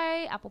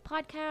Spotify, Apple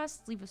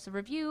Podcasts, leave us a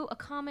review, a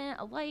comment,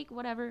 a like,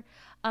 whatever.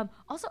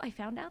 Also, I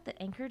found out that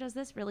Anchor does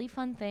this really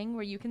fun thing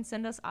where you can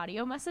send us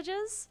audio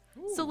messages.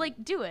 Ooh. So,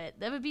 like, do it.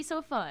 That would be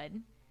so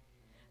fun.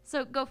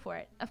 So, go for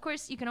it. Of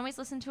course, you can always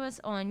listen to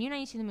us on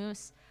U92 The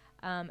Moose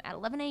at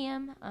 11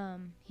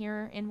 a.m.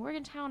 Here in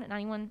Morgantown at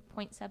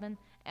 91.7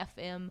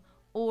 FM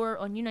or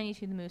on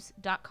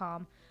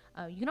u92themoose.com.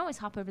 You can always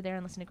hop over there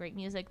and listen to great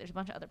music. There's a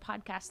bunch of other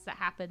podcasts that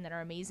happen that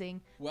are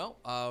amazing. Well,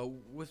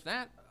 with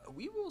that,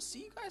 we will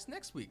see you guys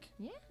next week.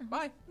 Yeah.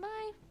 Bye.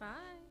 Bye. Bye.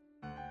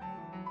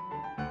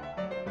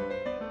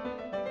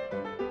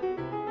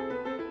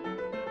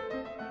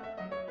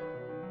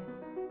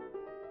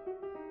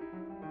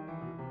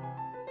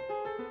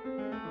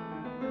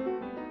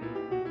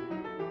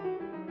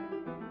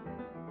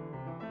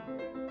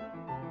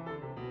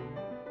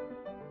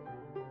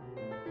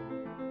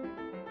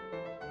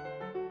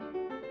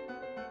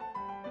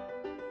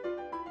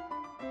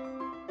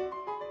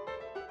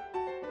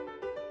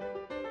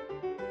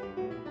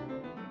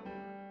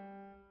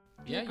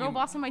 Yeah, Girl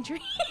boss of my dream.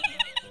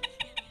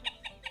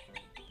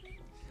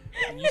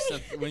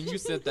 when you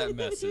sent that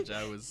message,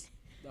 I was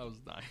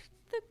dying.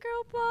 The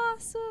girl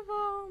boss of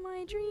all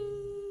my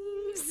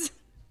dreams.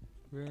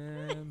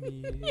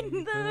 Remy,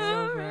 the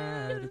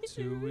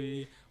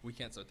ratatouille. We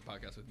can't start the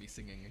podcast with me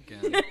singing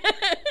again.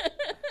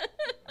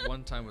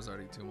 One time was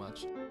already too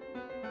much.